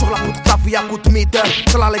je fracture la poutre de ta vie à coup de middle.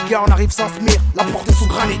 C'est là les gars, on arrive sans se mire. La porte est sous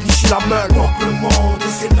granit, ni je suis la meule. Donc le monde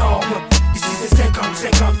est énorme. Ici c'est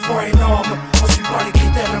 50 fois énorme. On suit pas les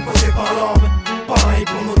critères imposés par l'homme. Pareil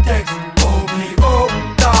pour nos textes. O-B-O,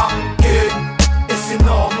 et c'est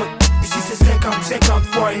énorme. Ici c'est 50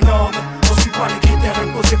 fois énorme. On suit pas les critères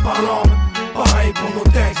imposés par l'homme. Pareil pour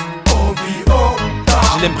nos textes. O-B-O,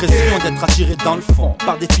 j'ai l'impression d'être attiré dans le fond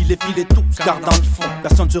par des filets tout, car dans le fond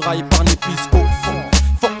personne ne sera épargné puisqu'au fond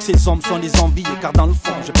fuck ces hommes sont les enviés, car dans le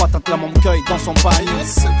fond j'ai pas tant que la mon cueil dans son panier.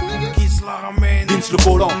 Vince le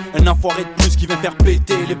volant, un enfoiré de plus qui vient faire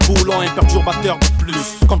péter les boulons, un perturbateur de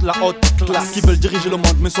plus contre la haute classe qui veulent diriger le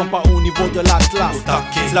monde mais sont pas au niveau de la classe.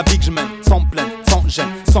 C'est la vie que je mène, sans plainte, sans gêne,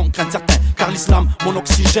 sans crainte certains, car l'islam mon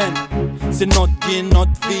oxygène. C'est notre vie,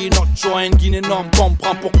 notre choix, une guine énorme.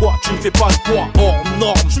 Comprends pourquoi tu ne fais pas le poids hors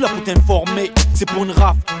norme. Je suis là pour t'informer, c'est pour une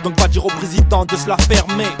rafle, donc va dire au président de se la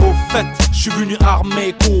fermer. Au fait, je suis venu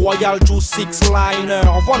armé, coup royal, Joe Six Liner.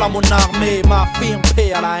 Voilà mon armée, ma firme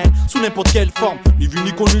paix à la haine, sous n'importe quelle forme. Ni vu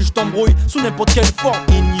ni connu, je t'embrouille, sous n'importe quelle forme.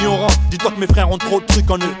 Ignorant, dis-toi que mes frères ont trop de trucs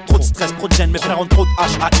en eux, trop de stress, trop de gêne, mes frères ont trop de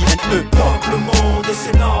H-A-I-N-E. Donc le monde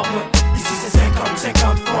est énorme, ici c'est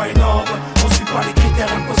 50 fois énorme. On suit pas les critères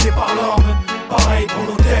imposés par l'homme. Pareil pour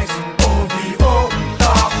nos textes, O-V-O,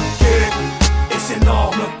 et c'est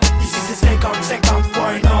énorme. Ici c'est 50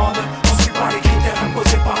 fois énorme. On suit pas les critères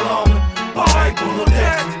imposés par l'homme. Pareil pour nos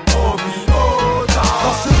textes, O-V-O,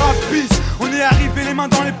 dans ce rap bis, on est arrivé les mains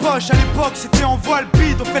dans les poches. À l'époque c'était en voile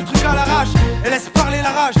bide, on fait le truc à l'arrache et laisse parler la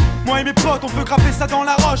rage. Moi et mes potes on veut graver ça dans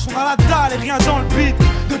la roche. On a la dalle et rien dans le beat.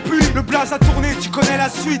 Depuis le blaze a tourné, tu connais la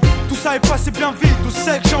suite. Tout ça est passé bien vite, où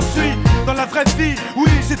c'est que j'en suis dans la vraie vie, oui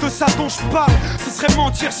c'est de ça dont je parle. Ce serait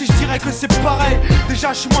mentir si je dirais que c'est pareil.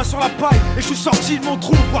 Déjà je suis moins sur la paille et je suis sorti de mon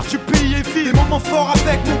trou. Voir du pays et vie, des moments forts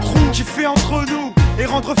avec mon crew qui fait entre nous et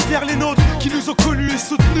rendre fiers les nôtres qui nous ont connus et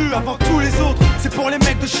soutenus avant tous les autres. C'est pour les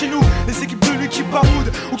mecs de chez nous, les équipes de lui qui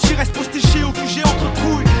baroudent ou qui restent postés chez au QG entre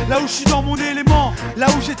couilles. Là où je suis dans mon élément, là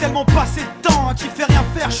où j'ai tellement passé de temps à qui fait rien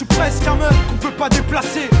faire, je suis presque un meuf qu'on peut pas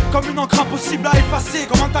déplacer, comme une encre impossible à effacer,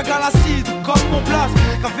 comme un tag à l'acide ou comme mon place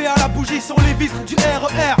gravé à la bougie sur les vitres du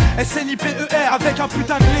RER, SNIPER avec un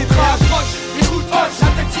putain de lettrage. Approche, écoute, hoche, la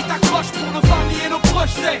tête si t'accroches pour nos familles et nos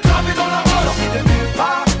proches, c'est gravé dans la roche. Sorti de nulle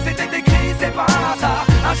part, c'était écrit, c'est pas un hasard,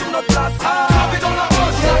 un jour notre place sera gravé dans la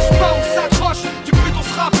roche. Lâche pas, on s'accroche, du but on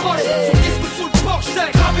se rapproche, sur disque ou sous le porche,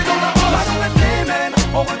 c'est gravé dans la roche. Là on reste les mêmes,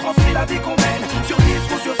 on retranscrit la vie qu'on mène, sur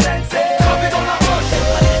disque ou sur scène, c'est gravé dans la roche.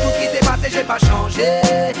 Tout ce qui s'est passé, j'ai pas changé,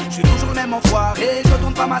 je suis toujours le même enfoiré, je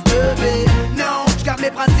tourne pas pas ma teubée. Non, je garde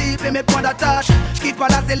mes principes et mes points d'attache. Je kiffe pas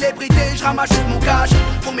la célébrité, je ramasse juste mon cash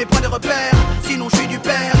pour mes points de repère, sinon je suis du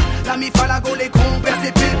père. L'ami Falago, les compères,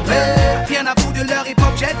 c'est pépère. Rien à foutre de leur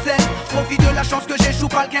hip-hop jet set. Profite de la chance que j'échoue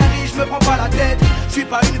pas le quinri, je me prends pas la tête. Je suis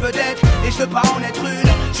pas une vedette et je veux pas en être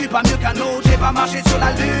une. Je suis pas mieux qu'un autre, j'ai pas marché sur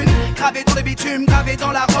la lune. Gravé dans le bitume, gravé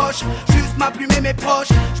dans la roche. Juste ma plume et mes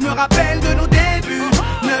proches, je me rappelle de nos débuts.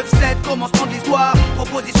 9-7, commencement de l'histoire.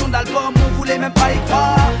 Proposition d'album, on voulait même pas y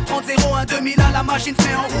croire. 30-01, 2001, la machine se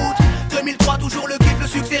met en route. 2003, toujours le kiff, le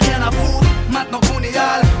succès, rien à foutre. Maintenant qu'on est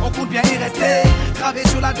hal, on compte bien y rester. Gravé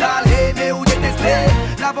sur la dalle, aimer ou détester.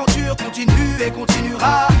 L'aventure continue et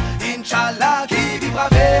continuera. Inch'Allah, qui vivra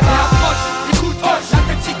verra. Approche, écoute, hoche, la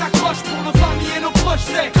tête si t'accroches pour nos familles et nos proches,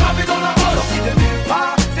 c'est gravé dans la roche. Sorti de nulle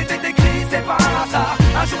part, c'était écrit, c'est pas un hasard.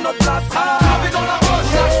 Un jour notre place sera gravé dans la roche.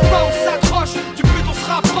 Lâche pas, on s'accroche, du but on se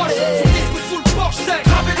rapproche. Son disque sous le porche, c'est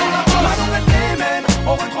gravé dans la roche. Maintenant reste les mêmes,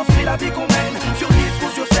 on retranscrit la vie qu'on mène. Sur disque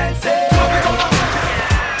ou sur scène, c'est gravé dans la roche.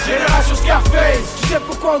 Génération Scarface, tu sais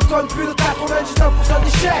pourquoi on compte plus de 99%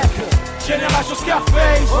 d'échecs. Génération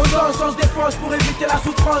Scarface, on danse sans défense pour éviter la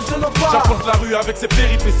souffrance de nos pas. J'affronte la rue avec ses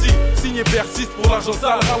péripéties. Signé persiste pour l'argent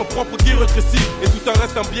sale, rare propre qui rétrécit. Et tout en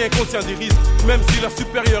restant bien conscient des risques. Même si leur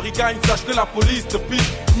supérieur y gagne, sache que la police te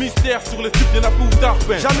pique. Mystère sur les stupes, y'en a pour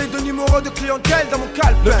d'arpin. Jamais de numéro de clientèle dans mon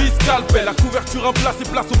calepin. Le vice scalpel, la couverture en place et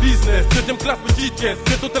place au business. Deuxième classe, petite caisse,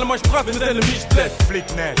 c'est totalement j'brasse, mes ennemis j'blesse.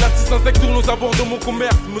 Flicknet, l'assistant sec tourne aux abords de mon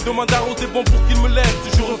commerce. Me demande arroser bon pour qu'il me laisse.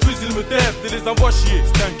 Si je refuse, il me teste et les envoie chier.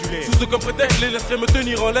 Sous ce comme prétexte, je les laisserai me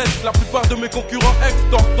tenir en laisse. La plupart de mes concurrents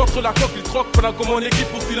extorquent, d'autres la coque, ils troquent. Pendant que mon équipe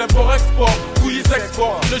poursuit l'import-export. Couillis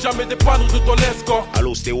export, ne jamais dépendre de ton escorte.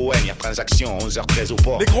 Allô, c'était Oeil, y'a transaction, 11h13 au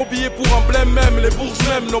port. Les gros billets pour emblème même, les bourses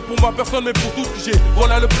même. Non pour ma personne mais pour tout ce que j'ai.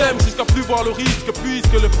 Voilà le blême jusqu'à plus voir le risque.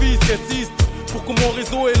 Puisque le fisc insiste pour que mon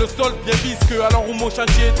réseau ait le sol bien visqueux. Alors où mon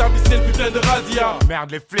chantier établissait le putain de razzia.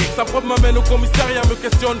 Merde les flics. Sa preuve m'amène au commissariat, me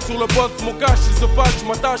questionne sur le boss, mon cash, il se fâche, je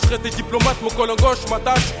m'attache, reste diplomate, mon col en gauche,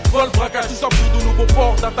 m'attache, vol, braquage, tout ça pour de nouveaux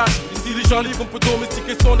ports d'attache. Ici les gens libres, on peut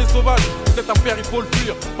domestiquer, sont des sauvages. Cette affaire il faut le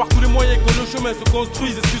fuir, par tous les moyens que le chemin se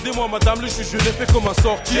construise. Excusez-moi madame le juge, je n'ai fait comment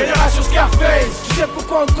sortir. Génération Scarface, tu sais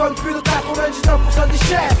pourquoi on compte plus de 99%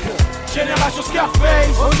 d'échecs. Génération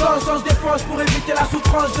Scarface, on danse sans défense pour éviter la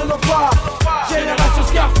souffrance de nos pas. Génération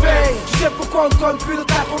Scarface, tu sais pourquoi on compte plus de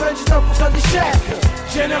 99% d'échecs.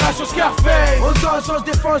 Génération Scarface, on danse sans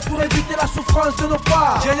défense pour éviter la souffrance de nos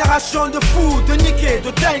pas. Génération de fous, de niqués,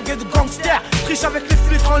 de dingues et de gangsters. Triche avec les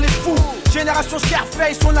flics, rend les fous. Génération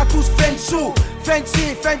Scarface, on a tous fait de sous. Fin de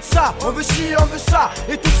ci, fin de ça, on veut ci, on veut ça.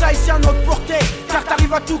 Et tout ça ici à notre portée. Car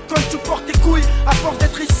t'arrives à tout comme tu portes tes couilles. À force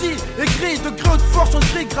d'être ici, aigri, de gré ou de force, on se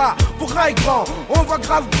grille gras. Pour rail grand, on voit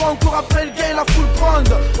grave grand. Cours après le gay, la foule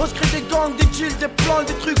grande. On se crée des gangs, des deals, des plans,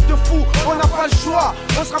 des trucs de fou. On n'a pas le choix,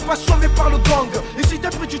 on sera pas sauvé par le gang. Et si t'es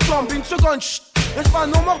pris tu tombes, une seconde, chut. N'est-ce pas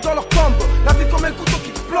nos morts dans leur tombe. La vie comme un couteau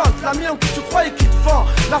qui te plante. L'ami en qui tu crois et qui te vend.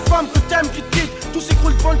 La femme que t'aimes qui te quitte. Tout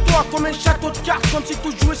s'écroule devant toi comme un château de cartes. Comme si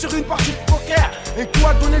tout jouait sur une partie de poker. Et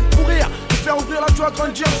toi donner le pourrir, te faire ouvrir la joie,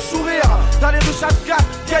 grandir le sourire. Dans les rues ça te gâte,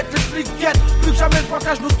 guette, les flics guettent. Plus que jamais le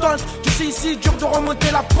partage nous tente. Tu sais ici dur de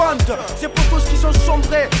remonter la pente. C'est pour tous qui sont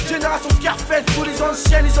sombrés. Génération Scarface pour les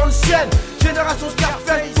anciennes, les anciennes. Génération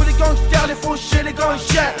Scarface pour les gangsters, les fauchés, les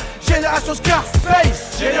gangsters. Génération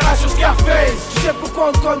Scarface, génération Scarface. Tu sais pourquoi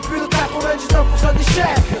on compte plus de 99% d'échecs.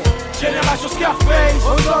 Génération Scarface,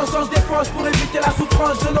 on danse sans défense pour éviter la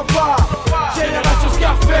souffrance de nos pas. Génération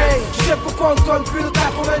Scarface, tu sais pourquoi on compte plus de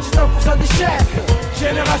 99% d'échecs.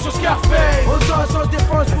 Génération Scarface, on danse sans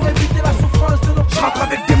défense pour éviter la souffrance de nos pas. Je rentre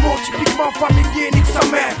avec des mots typiquement familiers, nique sa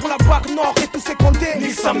mère. Pour la barre nord et tous ses condés,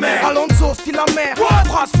 nique sa mère. Alonso, style la mer,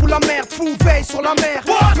 phrase fou la merde, fou veille sur la mer.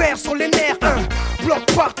 Vert sur les nerfs, bloc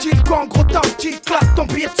parti, le gang gros tanti. Claque ton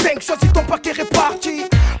billet de 5, choisis ton paquet réparti.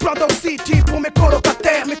 Plan dans City pour mes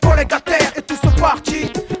colocataires, mes collègues à terre et tout ce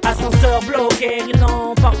parti. Ascenseur bloqué,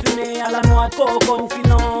 rilant, parfumé à la noix de coco,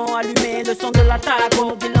 filant, allumé le son de l'attaque,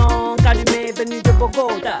 au bilan, allumé, venu de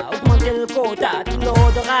Bogota, augmenter le quota, kilo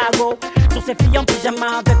de ragot, sur ses filles en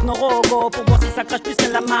pyjama avec nos rogos, pour voir si ça crache plus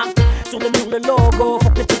que la marque, sur le mur le logo, faut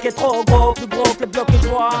que le truc est trop gros, plus gros que le bloc et je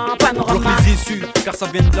vois un panorama. Bloque les issues, car ça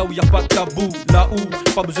vient de là où y a pas de tabou, là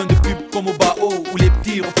où pas besoin de pub comme au Bao, où les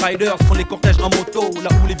petits Rough Riders font les cortèges en moto, là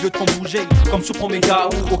où les vieux te font bouger, comme sur Omega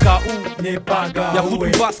ou au cas où n'est pas gars. Y'a foot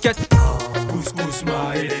ou basket, couscous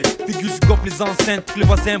maïs. Figus goffre les enceintes, que les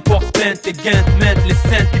voisins portent plainte et gaintent, mettent les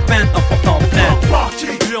scènes qui peintent en portant plainte.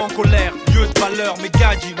 Lieu en colère, lieu de valeur, mes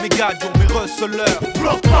gadgets, mes receleurs.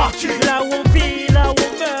 Bloc party, là où on vit, là où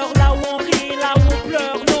on meurt, là où on rit, là où on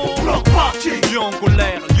pleure, non. Bloc party, lieu en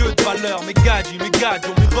colère, lieu de valeur, mes gadgets,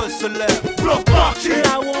 mes receleurs. Bloc party.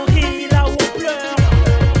 Là où on rit, là où on pleure.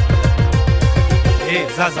 Hey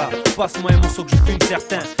Zaza, passe-moi un morceau que je fume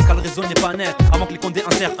certain. Car le réseau n'est pas net avant que les condés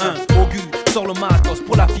insèrent un. Augu, sors le matos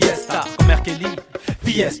pour la fiesta. Comme R. Kelly,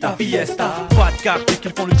 fiesta, fiesta. Pas de carte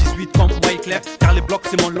qu'ils font le 18 comme Wyclef. Car les blocs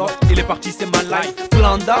c'est mon lot et les parties c'est ma life.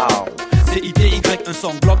 Plan down, C-I-T-Y, un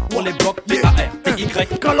son bloc pour les blocs,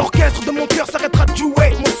 P-A-R-T-Y. Quand l'orchestre de mon cœur s'arrêtera de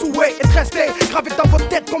jouer, mon souhait est de rester gravé dans vos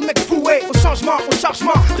têtes comme mec foué. Au changement, au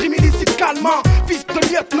chargement, rime illicite calmement. Fils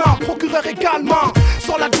de lieutenant, procureur également.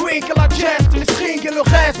 Sans la drink et la geste, les strings et le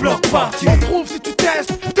reste. Bloc party. On prouve si tu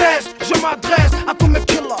testes, je m'adresse à tous mes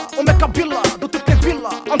killers, aux mecs à villa, de toutes les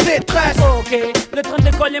villas, en détresse. Ok, le train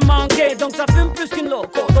d'école est manqué, donc ça fume plus qu'une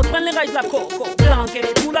loco. D'autres prennent les rails de la coco, planqué.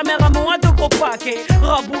 Tout la mer à moi de gros paquets.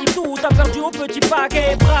 Raboule tout, t'as perdu au petit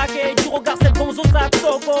paquet. Braqué, tu regardes cette bonzo sac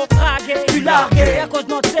soco. Braqué, tu largué, à cause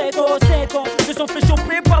de notre séco, c'est con. Se sont fait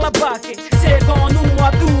choper par la baquet. C'est con, nous,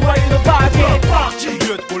 Abdou, a eu le baquet. Party.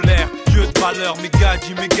 Lieu de colère, lieu de valeur. Mes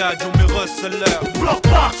gadgets, on me recèleurs. Bloc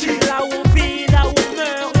party. Là où on vit, là où on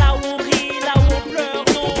meurt, là où on rit, là où on pleure,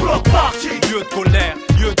 non. Bloc party. Lieu de colère,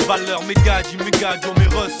 lieu de valeur. Mes gadgets, on me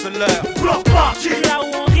recèleurs. Bloc party. Là où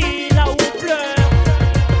on rit, là où on pleure.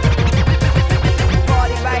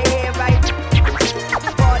 Party right here, right.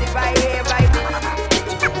 Party right here, right.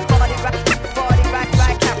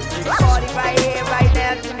 Party right here, right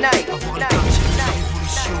now, tonight. Avoir le temps, c'est la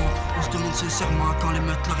révolution. On se demande sincèrement quand les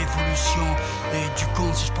mettre la révolution. Et du con,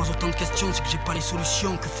 si je pose autant de questions, c'est que j'ai pas les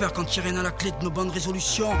solutions. Que faire quand y'a rien à la clé de nos bonnes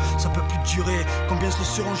résolutions? Ça peut plus durer, combien se le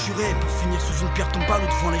seront jurés pour finir sous une pierre tombale ou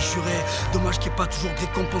devant les jurés. Dommage qu'il n'y ait pas toujours de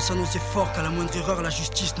récompense à nos efforts. Qu'à la moindre erreur, la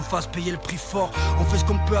justice nous fasse payer le prix fort. On fait ce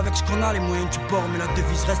qu'on peut avec ce qu'on a, les moyens du bord. Mais la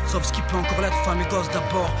devise reste sauf ce qui peut encore l'être, femme et gosse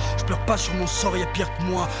d'abord. Je pleure pas sur mon sort, y'a pire que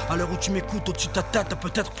moi. À l'heure où tu m'écoutes, au-dessus de ta tête, t'as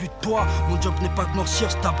peut-être plus de toi. Mon job n'est pas de noircir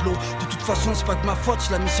ce tableau. De toute façon, c'est pas de ma faute si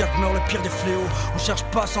la misère meurt le pire des fléaux. On cherche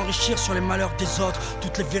pas à s'enrichir sur les malheurs des autres.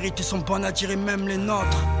 Toutes les vérités sont bonnes à dire et même les nôtres.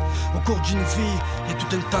 Au cours d'une vie, y'a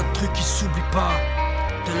tout un tas de trucs qui s'oublient pas.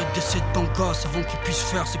 Dès le décès de ton gosse avant qu'il puisse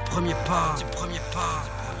faire ses premiers pas.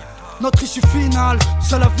 Notre issue finale,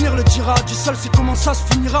 seul l'avenir le dira. Du seul c'est comment ça se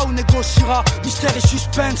finira ou négociera. Mystère et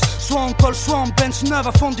suspense, soit en col, soit en Benz neuve.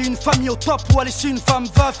 À fonder une famille au top ou à laisser une femme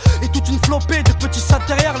veuve. Et toute une flopée de petits sats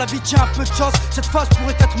derrière. La vie tient à peu de choses, cette phase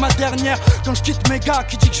pourrait être ma dernière. Quand je quitte mes gars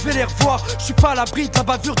qui dit que je vais les revoir. Je suis pas à l'abri de la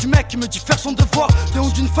bavure du mec qui me dit faire son devoir. Des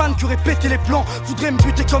honte d'une fan qui aurait pété les plombs. Voudrait me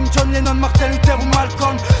buter comme John Lennon, Martin Luther ou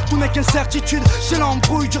Malcolm. Tout n'est qu'incertitude, c'est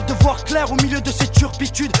l'embrouille. Dur de voir clair au milieu de ces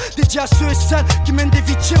turpitudes. Dédié à ceux et celles qui mènent des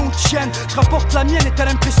vies tiens ou tiennes. Je rapporte la mienne et t'as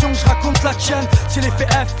l'impression que je raconte la tienne. C'est l'effet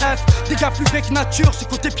FF, des gars plus vrai que nature. Ce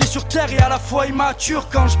côté pied sur terre et à la fois immature.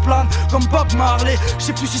 Quand je plane comme Bob Marley, je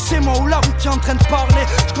sais plus si c'est moi ou la rue qui est en train de parler.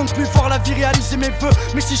 Je compte plus voir la vie réaliser mes vœux.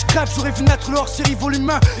 Mais si je crève j'aurais vu naître le hors-série volume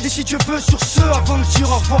 1. Et si Dieu veut sur ce, avant de dire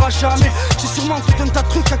au revoir à jamais. J'ai sûrement tout un tas de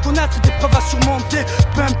trucs à connaître, des preuves à surmonter.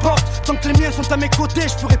 Peu importe, tant que les miens sont à mes côtés,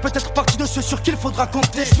 je ferai peut-être partie de ceux sur qui il faudra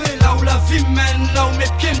compter. Je vais là où la vie mène, là où mes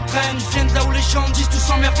pieds me traînent. Je viens de là où les gens disent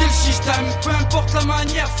tous emmerder le système. Peu importe la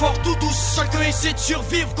manière, fort ou douce, chacun essaie de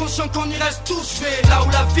survivre, conscient qu'on y reste tous. Je vais là où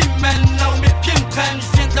la vie mène, là où mes pieds me traînent.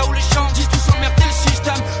 Je viens de là où les gens disent tous emmerder le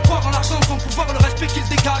système. Croire en l'argent, son pouvoir, le respect qu'ils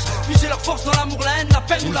dégagent. Puiser leur force dans l'amour, la haine, la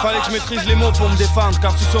peine ou la rage. Il fallait que je maîtrise les mots pour me défendre,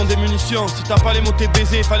 car ce sont des munitions. Si t'as pas les mots t'es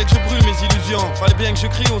baisé, fallait que je brûle mes illusions. Fallait bien que je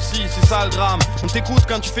crie aussi, c'est ça le drame. On t'écoute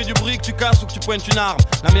quand tu fais du bruit, que tu casses ou que tu pointes une arme.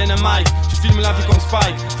 La mienne un mic, tu filmes la vie comme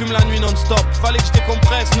Spike. Fume la nuit non-stop, fallait que je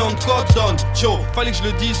décompresse, non de code donne. Show, fallait que je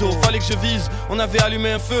le dise, oh, fallait que je vise. On avait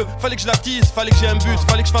allumé un feu, fallait que je l'attise, fallait que j'ai un but,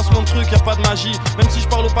 fallait que je fasse mon truc, y a pas de magie. Même si je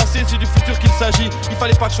parle au passé, c'est du futur qu'il s'agit. Il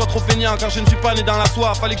fallait pas que je sois trop feignant, car je ne suis pas né dans la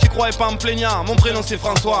soie. Fallait que j'y croyais pas en me plaignant, mon prénom c'est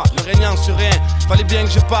François. Le régnant sur rien, fallait bien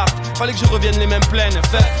que je parte, fallait que je revienne les mêmes pleines.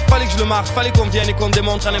 Fallait que je le marque, fallait qu'on vienne et qu'on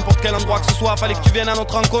démontre à n'importe quel endroit que ce soit. Fallait que tu viennes à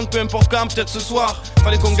notre rencontre, peu importe quand, peut-être ce soir.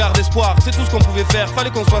 Fallait qu'on garde espoir, c'est tout ce qu'on pouvait faire. Fallait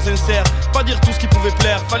qu'on soit sincère, pas dire tout ce qui pouvait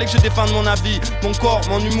plaire. Fallait que je défende mon avis, mon corps,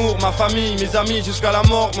 mon humour, ma famille, mes amis, jusqu'à la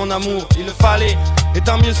mort, mon amour. Il le fallait, et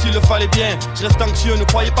tant mieux s'il le fallait bien. Je reste anxieux, ne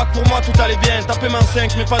croyez pas que pour moi tout allait bien. Tapez main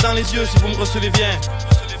 5, mais pas dans les yeux si vous me recevez bien.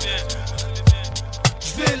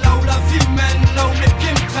 Je vais là où la vie mène, là où mes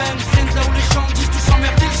pieds me traînent. Je viens de là où les gens disent tous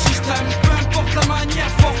emmerder le système. Peu importe la manière,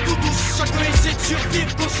 fort ou douce, chacun essaie de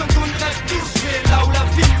survivre, conscient qu'on y reste tous. Je vais là où la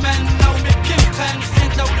vie mène, là où mes pieds me traînent. Je viens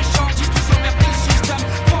de là où les gens disent tous emmerder le système.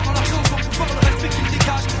 Croire en l'argent, son pouvoir, le respect qu'ils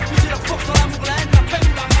dégagent. Puiser leur force dans l'amour, la haine, la peine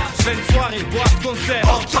ou la rage. Je fais une soirée, boîte, concert.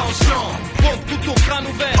 Attention, pompe tout au crâne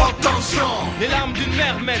ouvert. Attention, les larmes d'une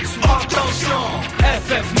mère mettent sous. Attention,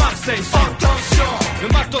 FF Marseille sous. Attention, le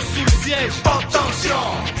matos sous le siège. Attention,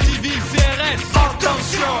 civil CRS.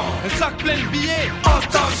 Attention, un sac plein de billets.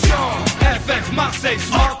 Attention, FF Marseille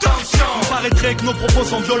sous. Attention. Il paraîtrait que nos propos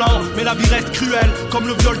sont violents, mais la vie reste cruelle, comme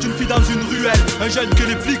le viol d'une fille dans une ruelle. Un jeune que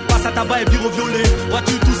les flics passent à tabac et vire au violet.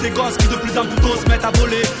 Vois-tu tous ces gosses qui de plus en plus tôt se mettent à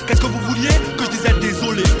voler? Qu'est-ce que vous vouliez? Que je disais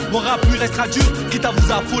désolé. Mon rap lui restera dur, quitte à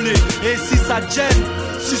vous affoler. Et si ça te gêne,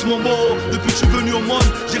 suce mon mot. Depuis que je suis venu au monde,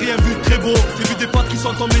 j'ai rien vu de très beau. J'ai vu des potes qui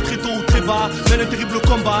sont tombés très tôt ou très bas. Mais un terrible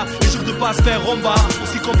combat, et jure de pas se faire romba. Pour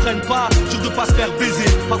s'ils comprennent pas, jure de pas se faire baiser.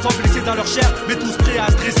 Parfois blessés dans leur chair, mais tous prêts à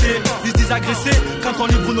stresser. Ils se disent agressés quand on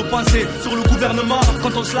livre nos pensées sur le gouvernement,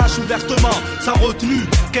 quand on se lâche ouvertement, sans retenue.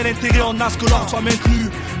 Quel intérêt on a ce que l'ordre soit maintenu,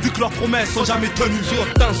 vu que leurs promesses sont jamais tenues.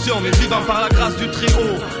 Sur tension, mais vivant par la grâce du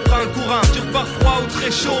Très-Haut. Prends le courant, tu repars froid ou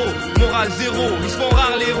très chaud. Morale zéro, ils se font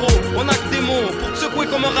rares les héros. On a que des mots pour te secouer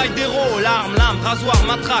comme un rail d'héros. Larmes, lames, rasoir,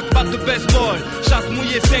 matraque, batte de baseball. Chatte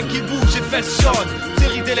mouillée, sein qui bouge et fesses chaudes.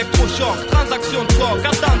 Série d'électrochocs, transaction de coq,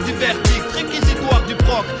 attente du verdict, réquisitoire du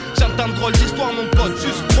proc. J'entends drôle d'histoire mon pote,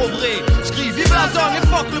 juste trop vrai. J'crie vive la zone et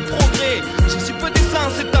fuck le progrès. J'ai si peu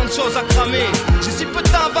d'essence et tant de choses à cramer. J'ai si peu de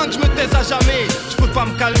temps avant que je me taise à jamais. J'peux pas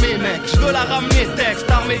me calmer mec, j'veux la ramener. Texte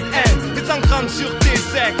armé de haine, et s'encrante sur tes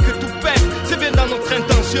secs. Que tout pète, c'est bien dans notre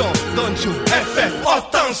intention. Don't you FF,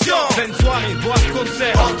 attention. Pleine soirée, boîte,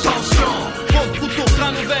 concert, attention. Bon couteau,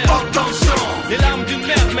 crâne ouvert, attention. Les larmes d'une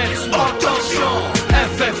mère mettent sous, attention.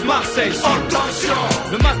 FF, Marseille, attention.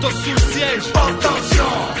 Le matos sous le siège,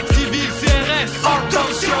 attention. Civil, CRS,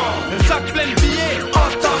 attention. Un sac plein de billets,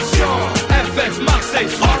 attention. FF, Marseille,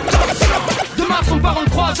 attention. De Mars on part en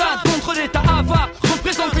croisade contre l'état avare.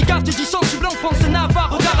 Représente les quartiers du sensible en France et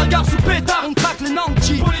Navarre. Regard à gare sous pétard, on traque les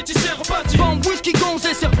nantis. Politiciens repartis. Bombe, whisky, gonze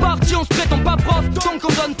et c'est reparti. On se prétend pas prof, donc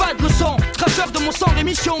on donne pas de leçons. Cracheur de mon sang,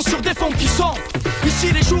 l'émission sur des fonds qui sont.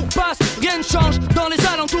 Ici les jours passent, rien ne change. Dans les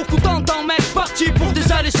alentours, tout entend mec parti pour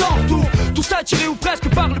des allées sans retour. Tout ça tiré ou presque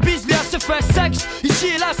par le business se fait sexe. Ici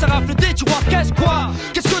et là ça rafle des tiroirs, qu'est-ce quoi?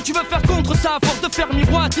 Qu'est-ce que tu veux faire contre ça à force de faire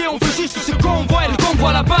miroiter? On veut juste ce qu'on voit et le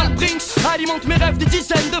convoi la balle Brinks alimente mes rêves des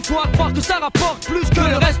dizaines de fois. Croire que ça rapporte plus que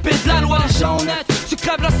le respect de la loi. Les gens honnêtes se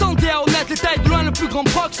crèvent la santé à honnête. Les tailles de loin le plus grand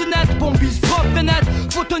proxénète. Bombise propre et net.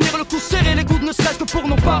 Faut tenir le coup serré les coudes ne serait-ce que pour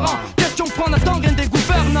nos parents. Question prendre attend rien des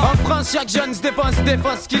gouvernants. En France chaque jeune se défense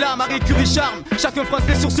ce qu'il a. Marie Curie charme, chacun fronce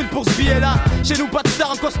les sourcils pour ce billet là. Chez nous pas de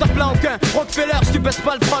star en costard plein aucun. Rockefeller, si tu baisses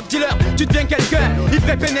pas le frog dealer, tu deviens quelqu'un. Ivre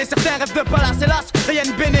et peiné, certains rêvent de palace hélas. Rien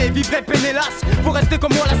de béné, vivre et peiné las. Faut rester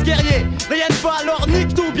comme moi las guerrier. Rien ne va alors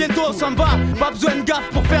nique tout, bientôt on s'en va. Pas besoin de gaffe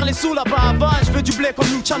pour faire les sous là-bas avant. Je veux du blé comme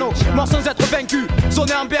Luciano, mort sans être vaincu.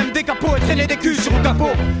 Sonner en BM capot et traîner des culs sur le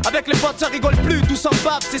capot. Avec les potes ça rigole plus, tout s'en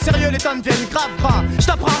bave. C'est sérieux les temps deviennent grave francs.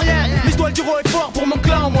 J't'apprends rien, l'histoire du roi est fort pour mon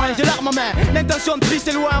clan au moins. J'ai l'arme en main, l'intention de prise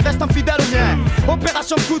c'est loin, reste fidèle au mien.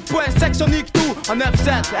 Opération coup de poing, Sexion nique tout. En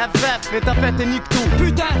 9-7, FF, et ta fête et nique tout.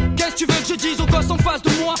 Putain, qu'est-ce que tu veux que je dise aux gosses en face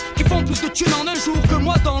de moi qui font plus de thunes en un jour que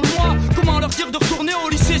moi dans le mois? Comment leur dire de retourner au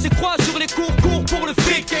lycée? C'est quoi sur les cours pour le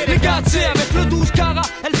fric? Les gars, c'est avec le 12 Carre,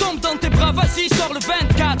 elle tombe dans tes bras, vas-y, sors le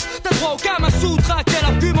 24. T'as droit au Kamasutra, quel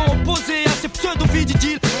argument opposé à ces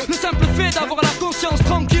pseudo-vididiles? Le simple fait d'avoir la conscience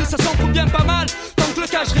tranquille, ça s'en fout bien pas mal. Tant que le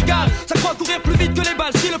cash régale, ça croit courir plus vite que les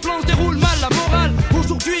balles. Si le plan se déroule mal, la morale,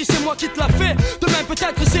 aujourd'hui c'est moi qui te l'a fait. Demain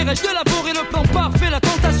peut-être essaierai-je d'élaborer le plan parfait. La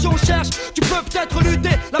tentation cherche, tu peux peut-être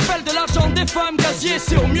lutter. L'appel de l'argent des femmes, gazier,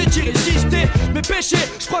 c'est au mieux d'y résister. Mes péchés,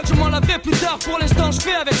 je crois que je m'en laverai plus tard. Pour l'instant je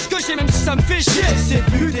fais avec ce que j'ai, même si ça me fait chier. J'essaie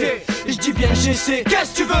de lutter, et je dis bien j'essaie.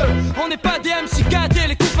 Qu'est-ce que tu veux? On n'est pas des MC cadets,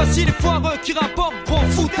 les coups faciles et foireux qui rapportent gros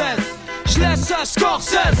foutaise. Je laisse ça, score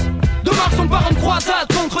 16. De Mars on part en croisade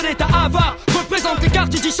contre l'état avare. Représente les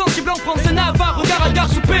quartiers dits sensibles en France et Navarre. Regard à gare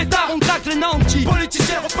sous pétard, on traque les nantis.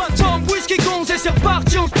 Politiciens repartis. Bombe, whisky, gonze et c'est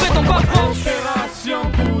reparti. On se prétend pas prof. Opération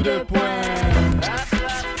coup de poing.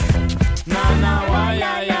 Nana wa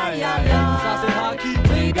ya ya ya ya. Ça c'est Raki,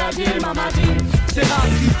 brigadier Mamadi. C'est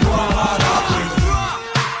Raki.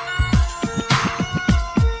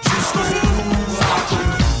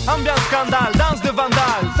 Ambiance scandale, danse de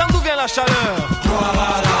vandale, sans d'où vient la chaleur.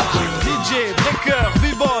 DJ, breaker,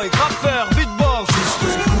 b-boy, graffeur, beatbox.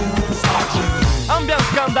 Ambiance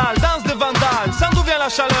scandale, danse de vandale, sans d'où vient la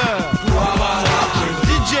chaleur.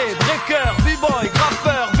 DJ, breaker, b-boy,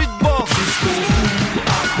 graffeur, beatbox.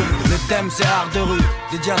 Le thème c'est art de rue,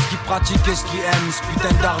 dédié à ce qui pratique et ce qui aime, ce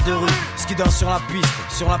putain d'art de rue. Ce qui danse sur la piste,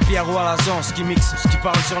 sur la pierre ou à la zone, ce qui mixe, ce qui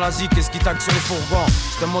parle sur la zik et ce qui tague sur les fourgons.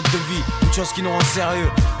 C'est un mode de vie, une chose qui nous rend sérieux.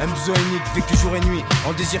 Un besoin unique, vécu jour et nuit,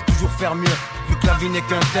 on désire toujours faire mieux. Vu que la vie n'est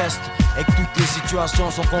qu'un test et que toutes les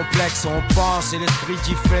situations sont complexes. On pense et l'esprit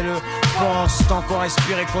dit fais-le, pense. Tant qu'on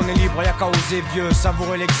respire et qu'on est libre, y'a qu'à oser vieux.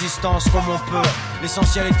 Savourer l'existence comme on peut.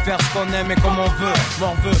 L'essentiel est de faire ce qu'on aime et comme on veut.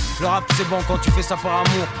 Morveux, le rap c'est bon quand tu fais ça par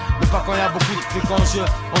amour, mais pas quand y'a beaucoup de fric en jeu.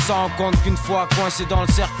 On s'en rend compte qu'une fois coincé dans le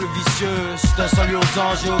cercle vicieux. C'est un salut aux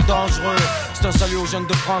anges et aux dangereux. C'est un salut aux jeunes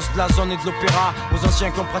de France, de la zone et de l'opéra. Aux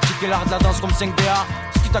anciens qui ont pratiqué l'art de la danse comme 5DA.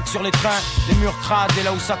 Sur les trains, les murs crades et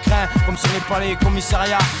là où ça craint, comme sur les palais et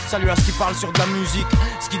commissariats. Salut à ceux qui parlent sur de la musique,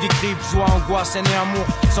 ce qui décrivent joie, angoisse, haine et amour,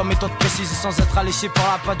 sans méthode précise et sans être alléchés par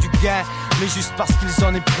la pas du gain, mais juste parce qu'ils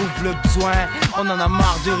en éprouvent le besoin. On en a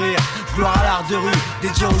marre de rire, gloire à l'art de rue,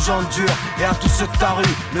 dédié aux gens durs et à tous ceux de ta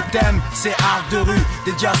rue. Le thème c'est art de rue,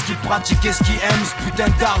 dédié à ceux qui pratiquent et ceux qui aiment ce putain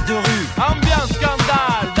d'art de rue. Ambiance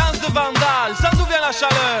scandale, danse de vandale, ça nous vient la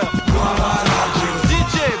chaleur. Gloire à l'art de